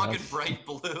 Yeah, it's fucking bright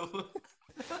blue.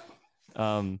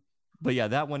 But yeah,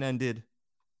 that one ended.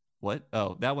 What?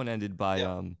 Oh, that one ended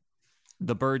by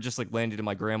the bird just like landed in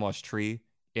my grandma's tree,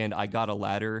 and I got a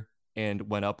ladder and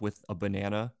went up with a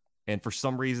banana, and for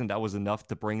some reason that was enough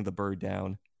to bring the bird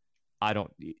down.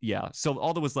 So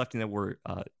all that was left in it were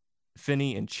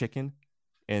Finny and Chicken,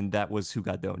 and that was who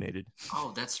got donated.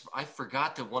 Oh, I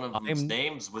forgot that one of them's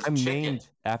names was I'm Chicken. named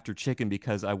after Chicken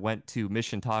because I went to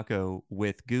Mission Taco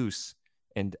with Goose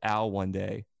and Al one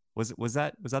day. Was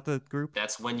that the group?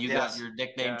 That's when you got your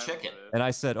nickname Chicken. And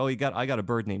I said, "Oh, I got a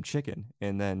bird named Chicken."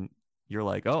 And then you're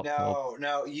like, "Oh,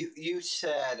 no, you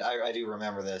said I do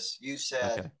remember this. You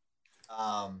said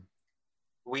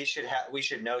we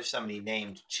should know somebody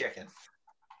named Chicken.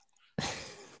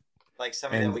 Like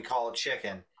somebody that we call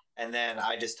Chicken." And then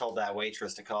I just told that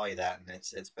waitress to call you that, and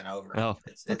it's been over. Oh,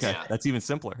 okay. That's even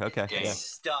simpler. Okay.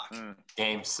 Stuck.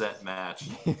 Game, set, match.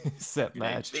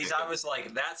 Match. Because I was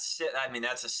like, that's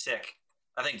a sick.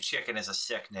 I think Chicken is a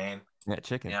sick name. Yeah,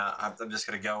 Chicken. Yeah, I'm just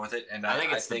going to go with it. And I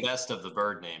think it's the best of the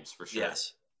bird names for sure.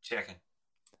 Yes, Chicken.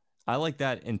 I like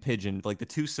that in Pigeon. Like the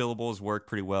two syllables work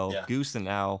pretty well. Yeah. Goose and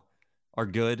Owl are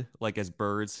good, like as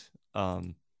birds. I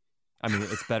mean,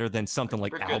 it's better than something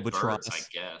like albatross. Birds,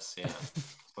 I guess, yeah.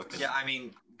 Yeah, I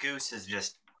mean, Goose is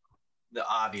just the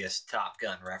obvious Top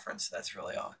Gun reference. That's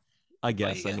really all. I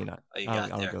guess. I mean,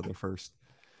 I'll go there first.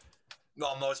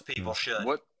 Well, most people should.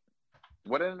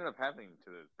 What ended up happening to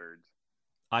those birds?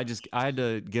 I had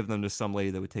to give them to some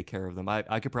lady that would take care of them. I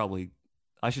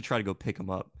should try to go pick them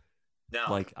up. No.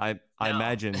 Like I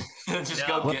imagine. Just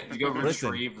go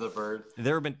retrieve the bird.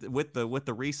 There have been with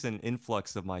the recent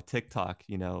influx of my TikTok,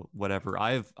 whatever.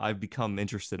 I've become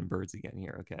interested in birds again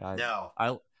here. Okay.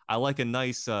 I like a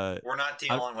nice. We're not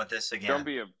dealing with this again. Don't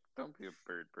be a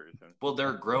bird person. Well,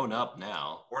 they're grown up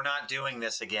now. We're not doing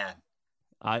this again.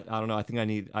 I don't know.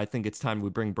 I think it's time we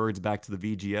bring birds back to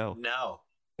the VGO. No.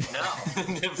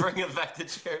 Bring it back to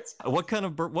chairs. What kind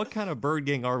of bird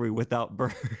gang are we without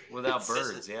birds? Without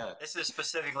birds, yeah. This is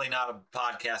specifically not a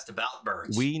podcast about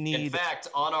birds. In fact,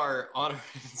 on our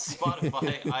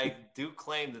Spotify, I do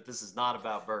claim that this is not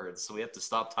about birds, so we have to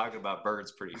stop talking about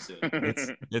birds pretty soon.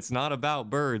 It's not about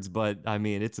birds, but I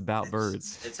mean, it's about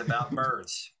birds. It's about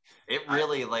birds. It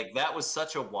really that was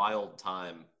such a wild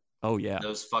time. Oh yeah,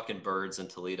 those fucking birds in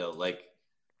Toledo. Like,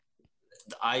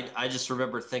 I just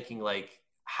remember thinking like,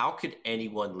 how could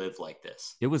anyone live like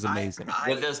this? It was amazing.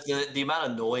 The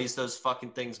amount of noise those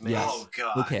fucking things made. Yes. Oh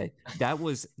god. Okay, that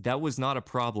was not a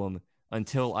problem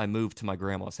until I moved to my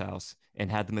grandma's house and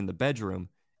had them in the bedroom,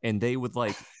 and they would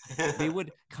they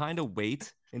would kind of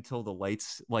wait until the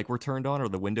lights were turned on or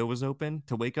the window was open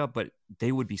to wake up, but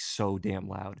they would be so damn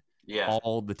loud. Yeah.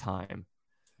 All the time.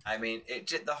 I mean,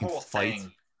 the whole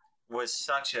thing was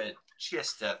such a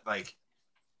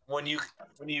when you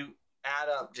add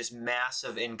up just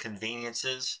massive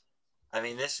inconveniences. I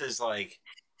mean, this is like,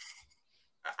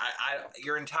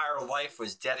 your entire life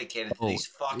was dedicated to these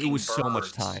fucking birds. It was so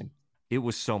much time. It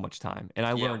was so much time, and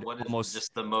I learned almost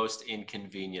just the most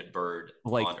inconvenient bird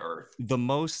on earth.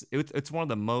 It's one of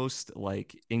the most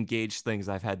engaged things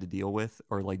I've had to deal with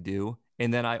or do.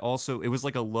 And then it was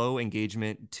like a low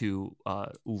engagement to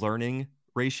learning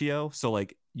ratio. So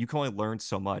you can only learn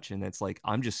so much, and it's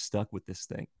I'm just stuck with this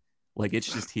thing.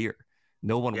 It's just here.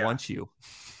 No one wants you.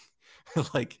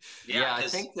 I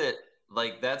think that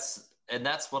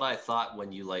that's what I thought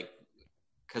when you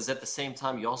because at the same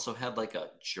time you also had a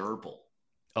gerbil.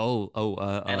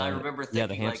 And I remember thinking,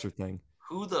 the hamster thing.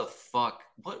 Who the fuck?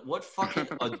 What fucking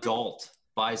adult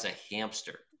buys a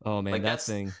hamster? Oh man, that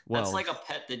thing. Well, that's like a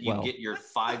pet that you get your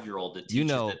 5-year-old to teach you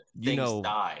that things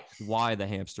die. Why the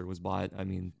hamster was bought? I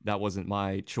mean, that wasn't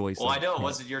my choice. Well, I know it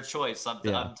wasn't your choice. I'm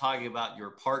talking about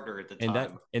your partner at the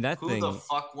time. Who the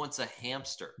fuck wants a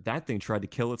hamster? That thing tried to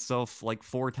kill itself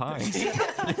 4 times.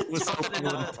 Because of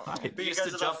the fucking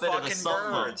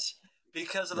birds.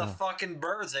 Because of the fucking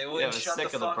birds, they wouldn't shut the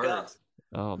fuck up.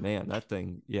 Oh man, that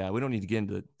thing. Yeah, we don't need to get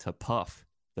into Puff,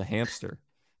 the hamster.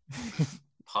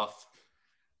 Puff.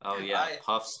 Oh yeah,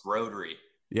 Puff's Rotary.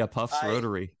 Yeah, Puff's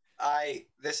Rotary. I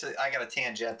got a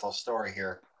tangential story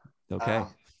here. Okay.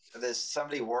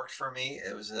 Somebody worked for me.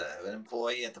 It was an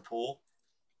employee at the pool,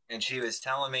 and she was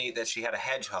telling me that she had a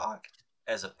hedgehog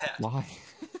as a pet. Why?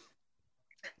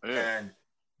 And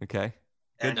okay.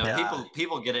 And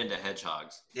people get into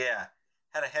hedgehogs. Yeah,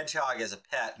 had a hedgehog as a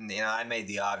pet, and I made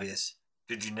the obvious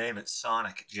 "Did you name it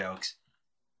Sonic?" jokes,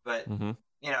 but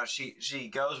she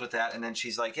goes with that, and then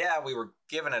she's like, "Yeah, we were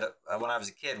giving it when I was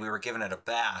a kid. We were giving it a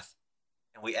bath,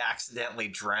 and we accidentally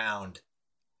drowned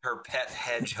her pet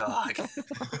hedgehog."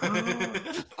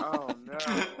 Oh no!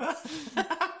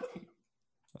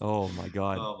 Oh my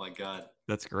god! Oh my god!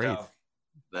 That's great. So,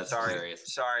 that's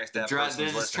hilarious. Sorry if that they're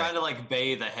person's just trying to like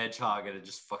bathe a hedgehog and it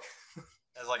just fucking.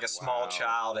 As like a small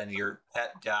child, and your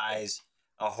pet dies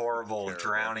a horrible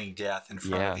drowning death in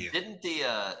front of you.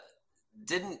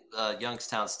 Didn't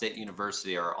Youngstown State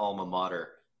University, our alma mater,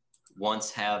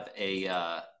 once have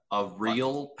a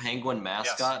real penguin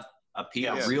mascot?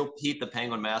 Yes. Real Pete the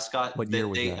Penguin mascot what year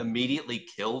was they that? Immediately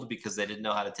killed because they didn't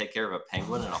know how to take care of a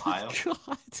penguin in Ohio.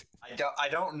 I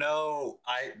don't know.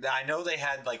 I know they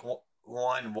had like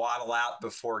one waddle out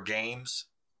before games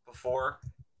before.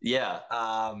 Yeah.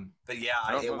 But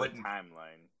yeah, it wouldn't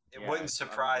timeline. It wouldn't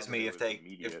surprise me if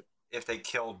they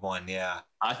killed one. Yeah.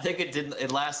 I think it didn't.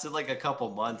 It lasted like a couple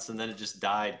months and then it just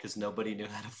died because nobody knew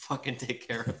how to fucking take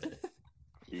care of it.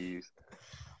 Jeez.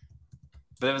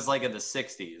 But it was like in the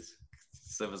 60s.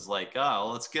 So it was like, oh,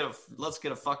 let's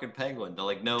get a fucking penguin. To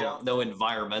like no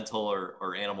environmental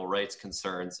or animal rights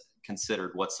concerns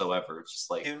considered whatsoever. It's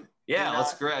just like,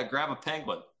 let's grab a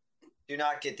penguin. Do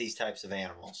not get these types of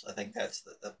animals. I think that's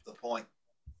the point.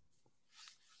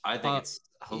 I think it's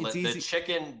the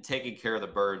chicken taking care of the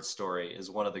bird story is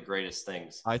one of the greatest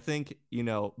things. I think,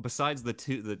 besides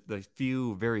the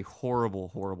few very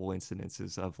horrible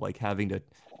incidences of like having to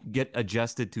get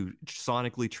adjusted to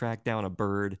sonically track down a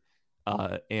bird,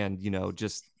 and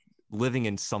just living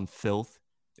in some filth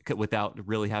without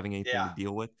really having anything to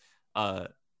deal with,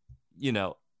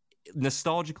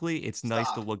 nostalgically, it's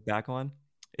nice to look back on.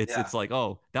 It's like,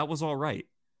 oh, that was all right,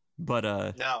 but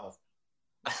no.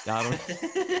 I don't.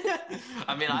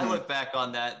 I mean, I look back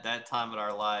on that time in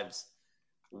our lives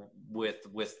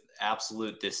with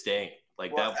absolute disdain.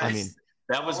 Like that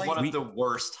was one of the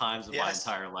worst times of my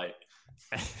entire life.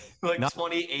 Like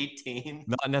 2018.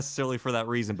 Not necessarily for that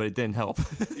reason, but it didn't help.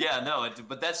 Yeah, no,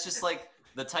 but that's just like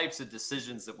the types of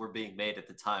decisions that were being made at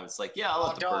the time. It's like, I'll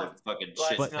let the bird fucking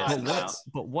shit.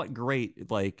 But what great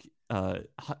great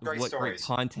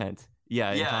content.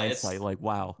 Yeah, in hindsight, like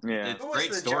wow. Yeah, it's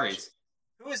great stories.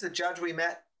 Who was the judge we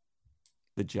met?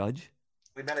 The judge?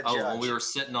 We met a judge. When we were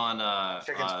sitting on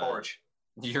Chicken's porch.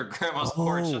 Your grandma's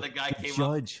porch, and the guy came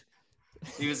judge. up.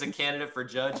 He was a candidate for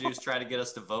judge. He was trying to get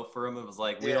us to vote for him. It was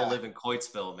like, we don't live in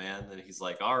Coatesville, man. And he's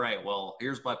like, all right, well,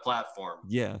 here's my platform.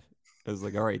 Yeah. I was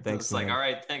like, all right, thanks. It's like, all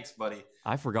right, thanks, buddy.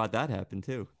 I forgot that happened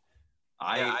too.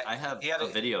 I have a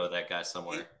video of that guy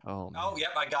somewhere.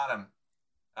 Yep, I got him.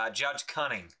 Judge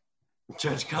Cunning.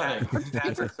 Judge Cunning.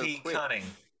 Patrick P. Cunning.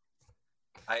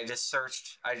 I just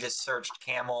searched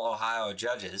Camel, Ohio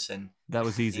judges, and that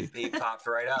was easy. He popped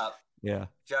right up. Yeah.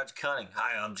 Judge Cunning.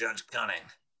 Hi, I'm Judge Cunning.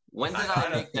 When did I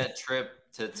make that trip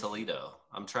to Toledo?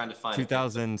 I'm trying to find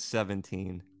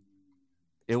 2017.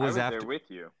 It was after there with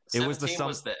you. It was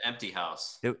the empty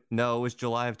house. It was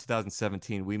July of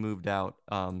 2017. We moved out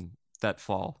that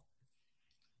fall.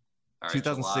 All right,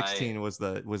 2016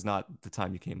 July. was not the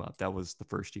time you came up. That was the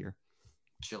first year.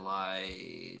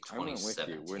 July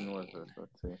 2017. When was it?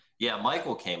 Let's see. Yeah,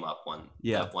 Michael came up one.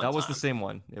 Yeah, that was time. the same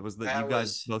one. It was you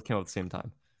guys both came up at the same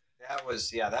time. That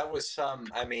was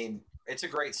some. I mean, it's a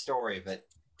great story, but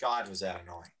God, was that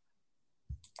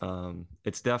annoying.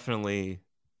 It's definitely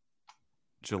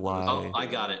July. Oh, I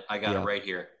got it. I got it right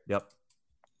here. Yep.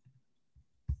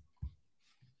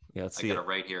 Yeah, let's see. I got it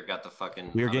right here. Got the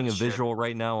fucking. We are getting a visual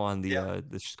right now on the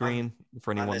screen for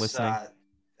anyone listening.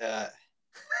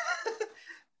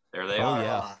 There they are. Oh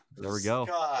yeah, there we go.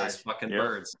 Those fucking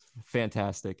birds.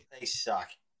 Fantastic. They suck.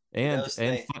 And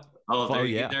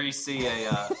there you see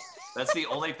a. That's the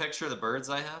only picture of the birds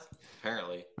I have.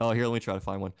 Apparently. Oh, here, let me try to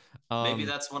find one. Maybe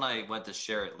that's when I went to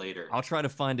share it later. I'll try to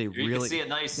find a really. You can see a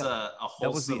nice a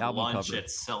wholesome lunch cover. at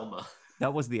Selma.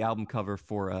 That was the album cover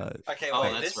for. Okay,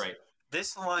 wait, that's right.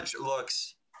 This lunch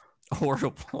looks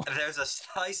horrible. There's a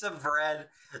slice of bread,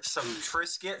 some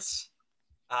Triscuits,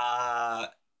 a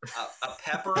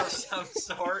pepper of some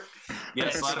sort.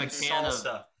 Yes, I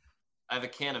have a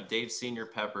can of Dave Senior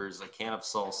peppers, a can of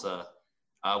salsa,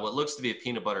 what looks to be a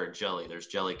peanut butter and jelly. There's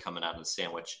jelly coming out of the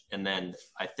sandwich, and then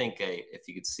I think if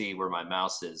you could see where my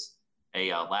mouse is,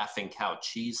 a Laughing Cow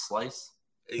cheese slice.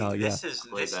 Oh yeah, that's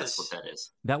what that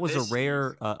is. That was a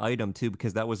rare item too,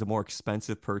 because that was a more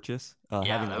expensive purchase.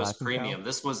 Yeah, that was premium.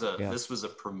 This was a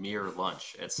premier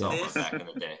lunch at Selma back in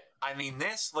the day. I mean,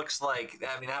 this looks like.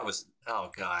 I mean, that was. Oh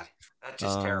god, that's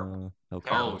just terrible. Okay.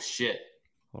 Terrible. Oh shit!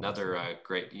 Another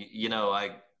great. You know,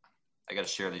 I got to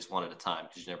share these one at a time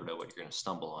because you never know what you're going to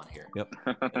stumble on here. Yep.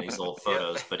 In these old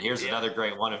photos. Yep. But here's another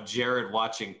great one of Jared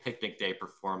watching Picnic Day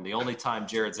perform. The only time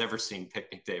Jared's ever seen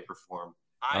Picnic Day perform.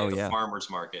 At the farmer's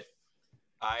market.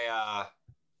 That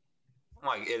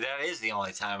is the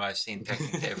only time I've seen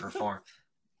Picnic Day perform.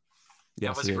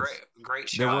 Yes, that was great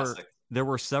show. There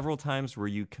were several times where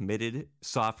you committed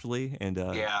softly and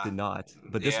did not.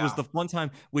 But this was the one time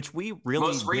which we really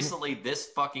most recently this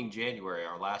fucking January,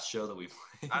 our last show that we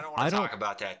played. I don't want to talk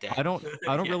about that day. I don't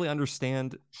really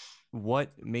understand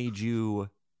what made you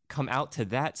come out to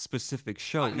that specific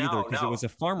show either, because it was a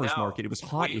farmer's market. It was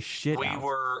hot as shit. We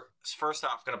were first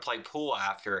off going to play pool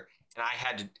after,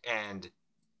 and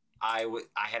I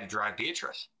had to drive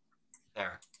Beatrice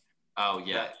there. Oh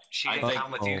yeah, she didn't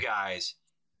come with you guys.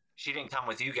 She didn't come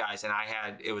with you guys, and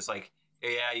it was like,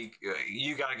 yeah,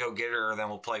 you got to go get her, then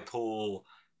we'll play pool,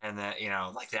 and then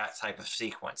like that type of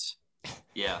sequence.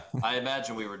 Yeah, I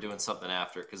imagine we were doing something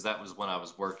after because that was when I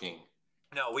was working.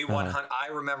 No, we won. I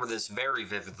remember this very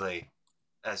vividly,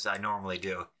 as I normally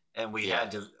do, and we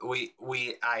had to.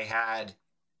 I had to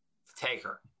take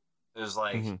her. It was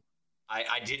like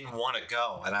I didn't want to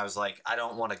go, and I was like, I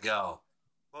don't want to go.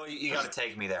 Well, you got to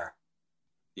take me there.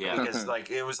 Yeah, because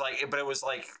it was like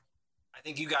I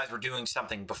think you guys were doing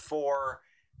something before,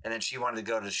 and then she wanted to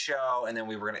go to the show, and then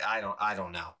we were gonna. I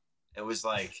don't know. It was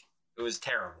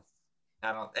terrible.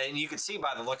 And you could see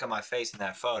by the look on my face in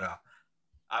that photo.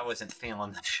 I wasn't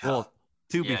feeling the show. Well,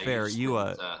 to be fair, you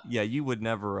would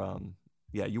never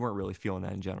you weren't really feeling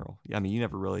that in general. I mean, you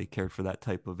never really cared for that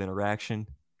type of interaction.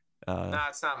 No,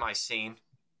 it's not my scene.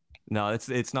 No,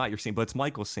 it's not your scene, but it's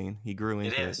Michael's scene. He grew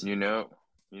into it. You know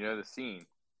the scene.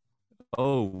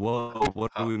 Oh, whoa!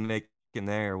 What are we making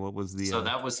there? What was the? So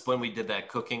that was when we did that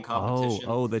cooking competition.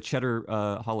 Oh, the cheddar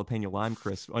jalapeno lime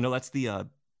crisp. Oh no, that's the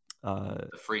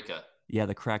Freaka. Yeah,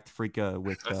 the cracked Freaka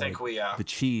with the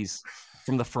cheese.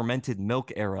 From the fermented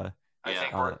milk era. I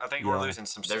think we're losing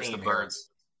some steam. There's the birds.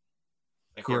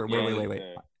 Here,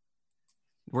 wait.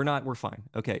 We're fine.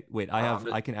 Okay, wait.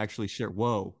 I can actually share.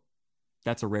 Whoa,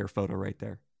 that's a rare photo right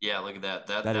there. Yeah, look at that.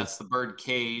 That's the bird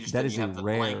cage. That is you have the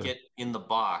blanket in the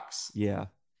box. Yeah.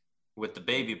 With the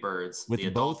baby birds, with the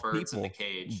adult birds in the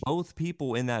cage. Both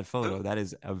people in that photo. That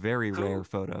is a very rare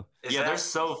photo. There's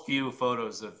so few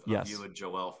photos of you and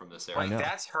Joelle from this era. Like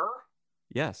that's her?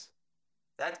 Yes.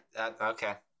 That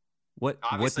okay.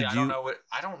 Obviously, I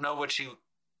don't know what she.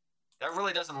 That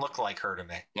really doesn't look like her to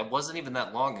me. It wasn't even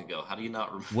that long ago. How do you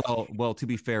not remember? Well, to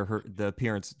be fair, the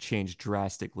appearance changed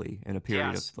drastically in a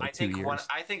period of 2 years.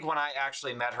 I think when I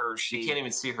actually met her, you can't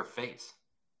even see her face.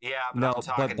 Yeah, but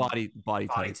but body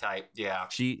type. Yeah.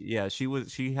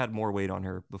 She had more weight on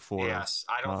her before. Yes,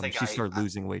 I don't think she started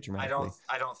losing weight dramatically.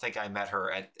 I don't think I met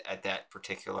her at that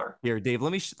particular. Here, Dave,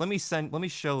 I'm going to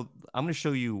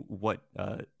show you what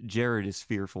Jared is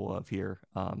fearful of here.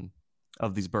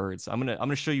 Of these birds. I'm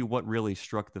gonna show you what really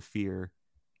struck the fear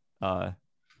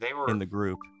they were in the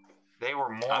group. They were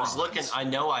more. I was looking. I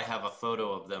know I have a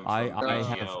photo of them.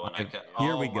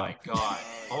 Here we go. Oh my god!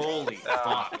 Holy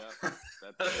fuck!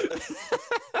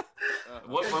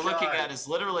 What we're looking at is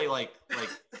literally like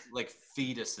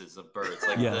fetuses of birds,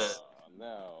 like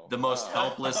the most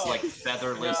helpless, like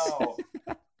featherless,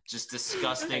 just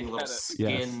disgusting little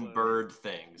skin bird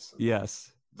things.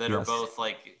 Yes, that are both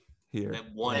like here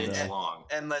 1 inch long.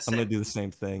 And listen, I'm gonna do the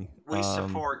same thing. We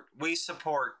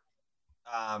support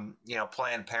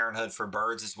Planned Parenthood for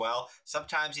birds as well.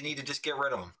 Sometimes you need to just get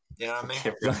rid of them. You know what I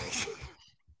mean?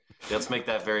 Let's make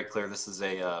that very clear. This is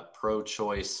a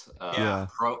pro-choice,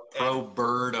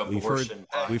 pro-bird abortion.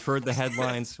 We've heard the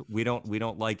headlines. We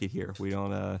don't like it here. We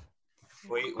don't. I'm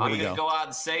gonna go out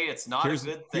and say it's not a good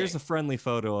thing. Here's a friendly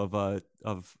photo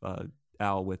of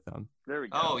Al with them. There we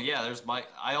go. Oh yeah, there's Mike.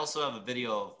 I also have a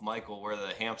video of Michael where the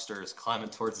hamster is climbing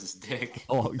towards his dick.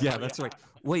 Oh yeah, that's right.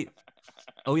 Wait.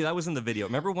 Oh yeah, that was in the video.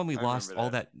 Remember when we lost all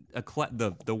that?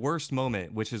 The worst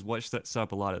moment, which is what sets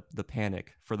up a lot of the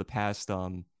panic for the past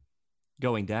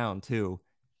going down too,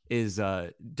 is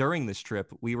during this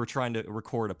trip we were trying to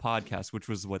record a podcast, which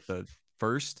was the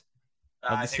first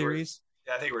of the series.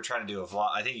 I think we're trying to do a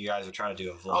vlog. I think you guys are trying to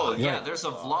do a vlog. Oh yeah, there's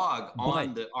a vlog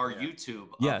on our YouTube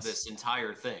of this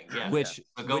entire thing. Yeah, which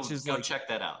is go check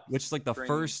that out. Which is like the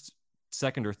first,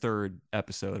 second, or third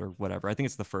episode or whatever. I think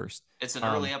it's the first. It's an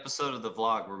early episode of the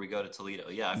vlog where we go to Toledo.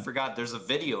 Yeah, I forgot. There's a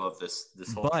video of this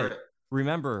whole trip.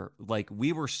 remember, like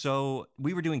we were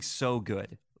doing so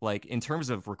good. Like in terms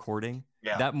of recording,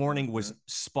 that morning was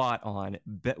spot on.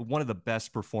 One of the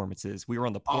best performances. We were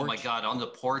on the porch. Oh my God, on the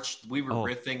porch, we were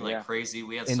riffing like crazy.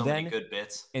 We had so many good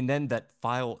bits. And then that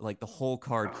file, like the whole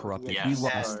card corrupted. We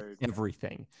lost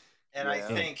everything. And I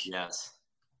think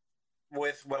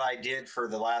with what I did for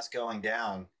the last going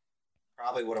down,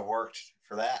 probably would have worked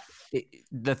for that.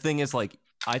 The thing is, like,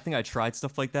 I think I tried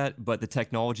stuff like that, but the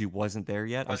technology wasn't there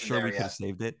yet. I'm sure we could have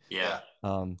saved it. Yeah.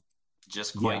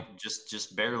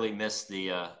 Just barely missed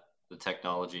the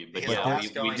technology, but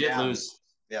we did lose.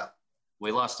 Yeah.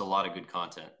 We lost a lot of good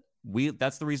content.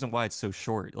 That's the reason why it's so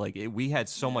short. Like we had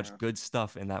so much good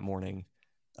stuff in that morning,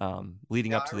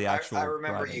 leading up to the actual. I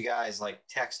remember you guys like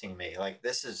texting me, like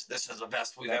this is the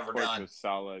best we've ever done. Was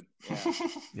solid.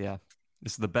 Yeah.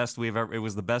 This is the best it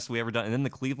was the best we ever done. And then the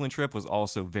Cleveland trip was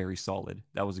also very solid.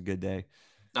 That was a good day.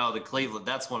 No, the Cleveland,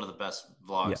 that's one of the best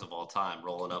vlogs of all time,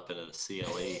 rolling up into the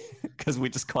CLE. Because we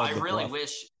just called I really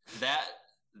wish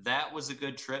that was a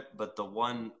good trip, but the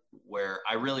one where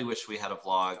I really wish we had a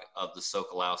vlog of the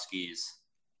Sokolowskis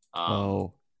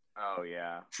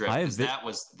trip, because that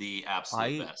was the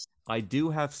absolute best. I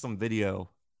do have some video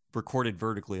recorded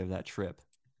vertically of that trip,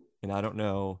 and I don't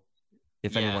know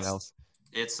if anyone else.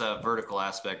 It's a vertical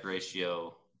aspect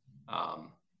ratio.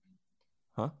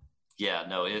 Yeah,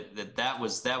 no, that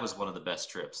was one of the best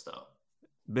trips though.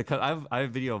 Because I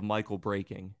have video of Michael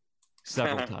breaking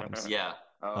several times. Yeah.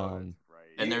 Right.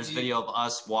 And there's video of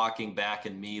us walking back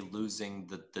and me losing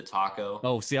the taco.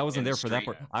 Oh, see, I wasn't there for that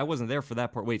part. I wasn't there for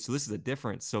that part. Wait, so this is a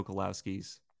different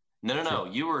Sokolowski's. No.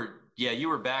 You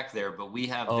were back there, but we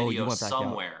have video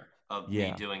somewhere of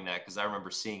me doing that because I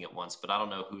remember seeing it once, but I don't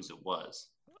know whose it was.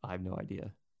 I have no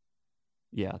idea.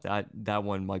 Yeah, that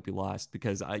one might be lost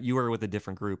because you were with a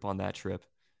different group on that trip.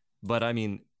 But I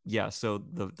mean, yeah, so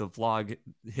the vlog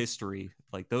history,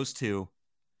 like those two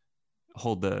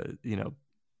hold the,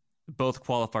 both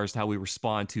qualifiers to how we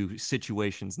respond to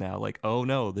situations now. Like, oh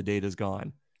no, the data's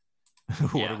gone.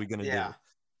 What are we going to do?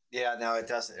 Yeah, no, it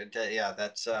doesn't.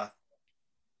 That's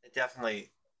it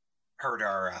definitely hurt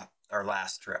our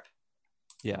last trip.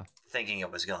 Yeah. Thinking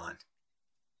it was gone.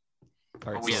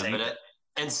 All right,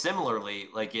 and similarly,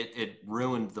 like it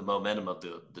ruined the momentum of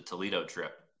the Toledo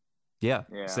trip. Yeah.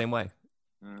 Same way.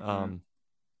 Mm-hmm.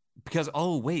 Because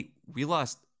we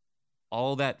lost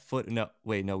all that no,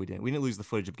 we didn't. We didn't lose the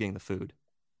footage of getting the food,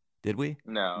 did we?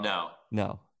 No.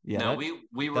 Yeah. No,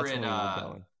 we were in.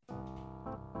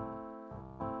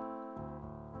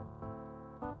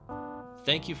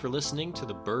 Thank you for listening to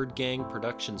the Bird Gang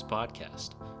Productions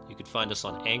podcast. You can find us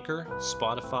on Anchor,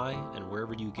 Spotify, and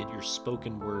wherever you get your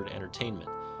spoken word entertainment.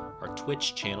 Our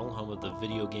Twitch channel, home of the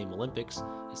Video Game Olympics,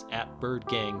 is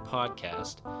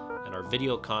 @BirdGangPodcast, and our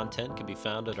video content can be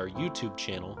found at our YouTube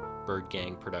channel, Bird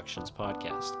Gang Productions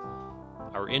Podcast.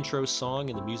 Our intro song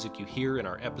and the music you hear in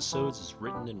our episodes is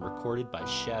written and recorded by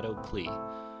Shadow Plea.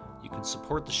 You can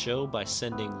support the show by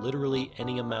sending literally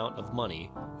any amount of money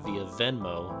via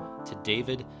Venmo to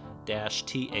David-TAMULONIS,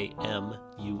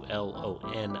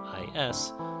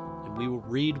 and we will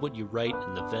read what you write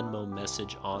in the Venmo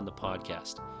message on the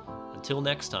podcast. Until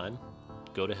next time,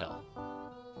 go to hell.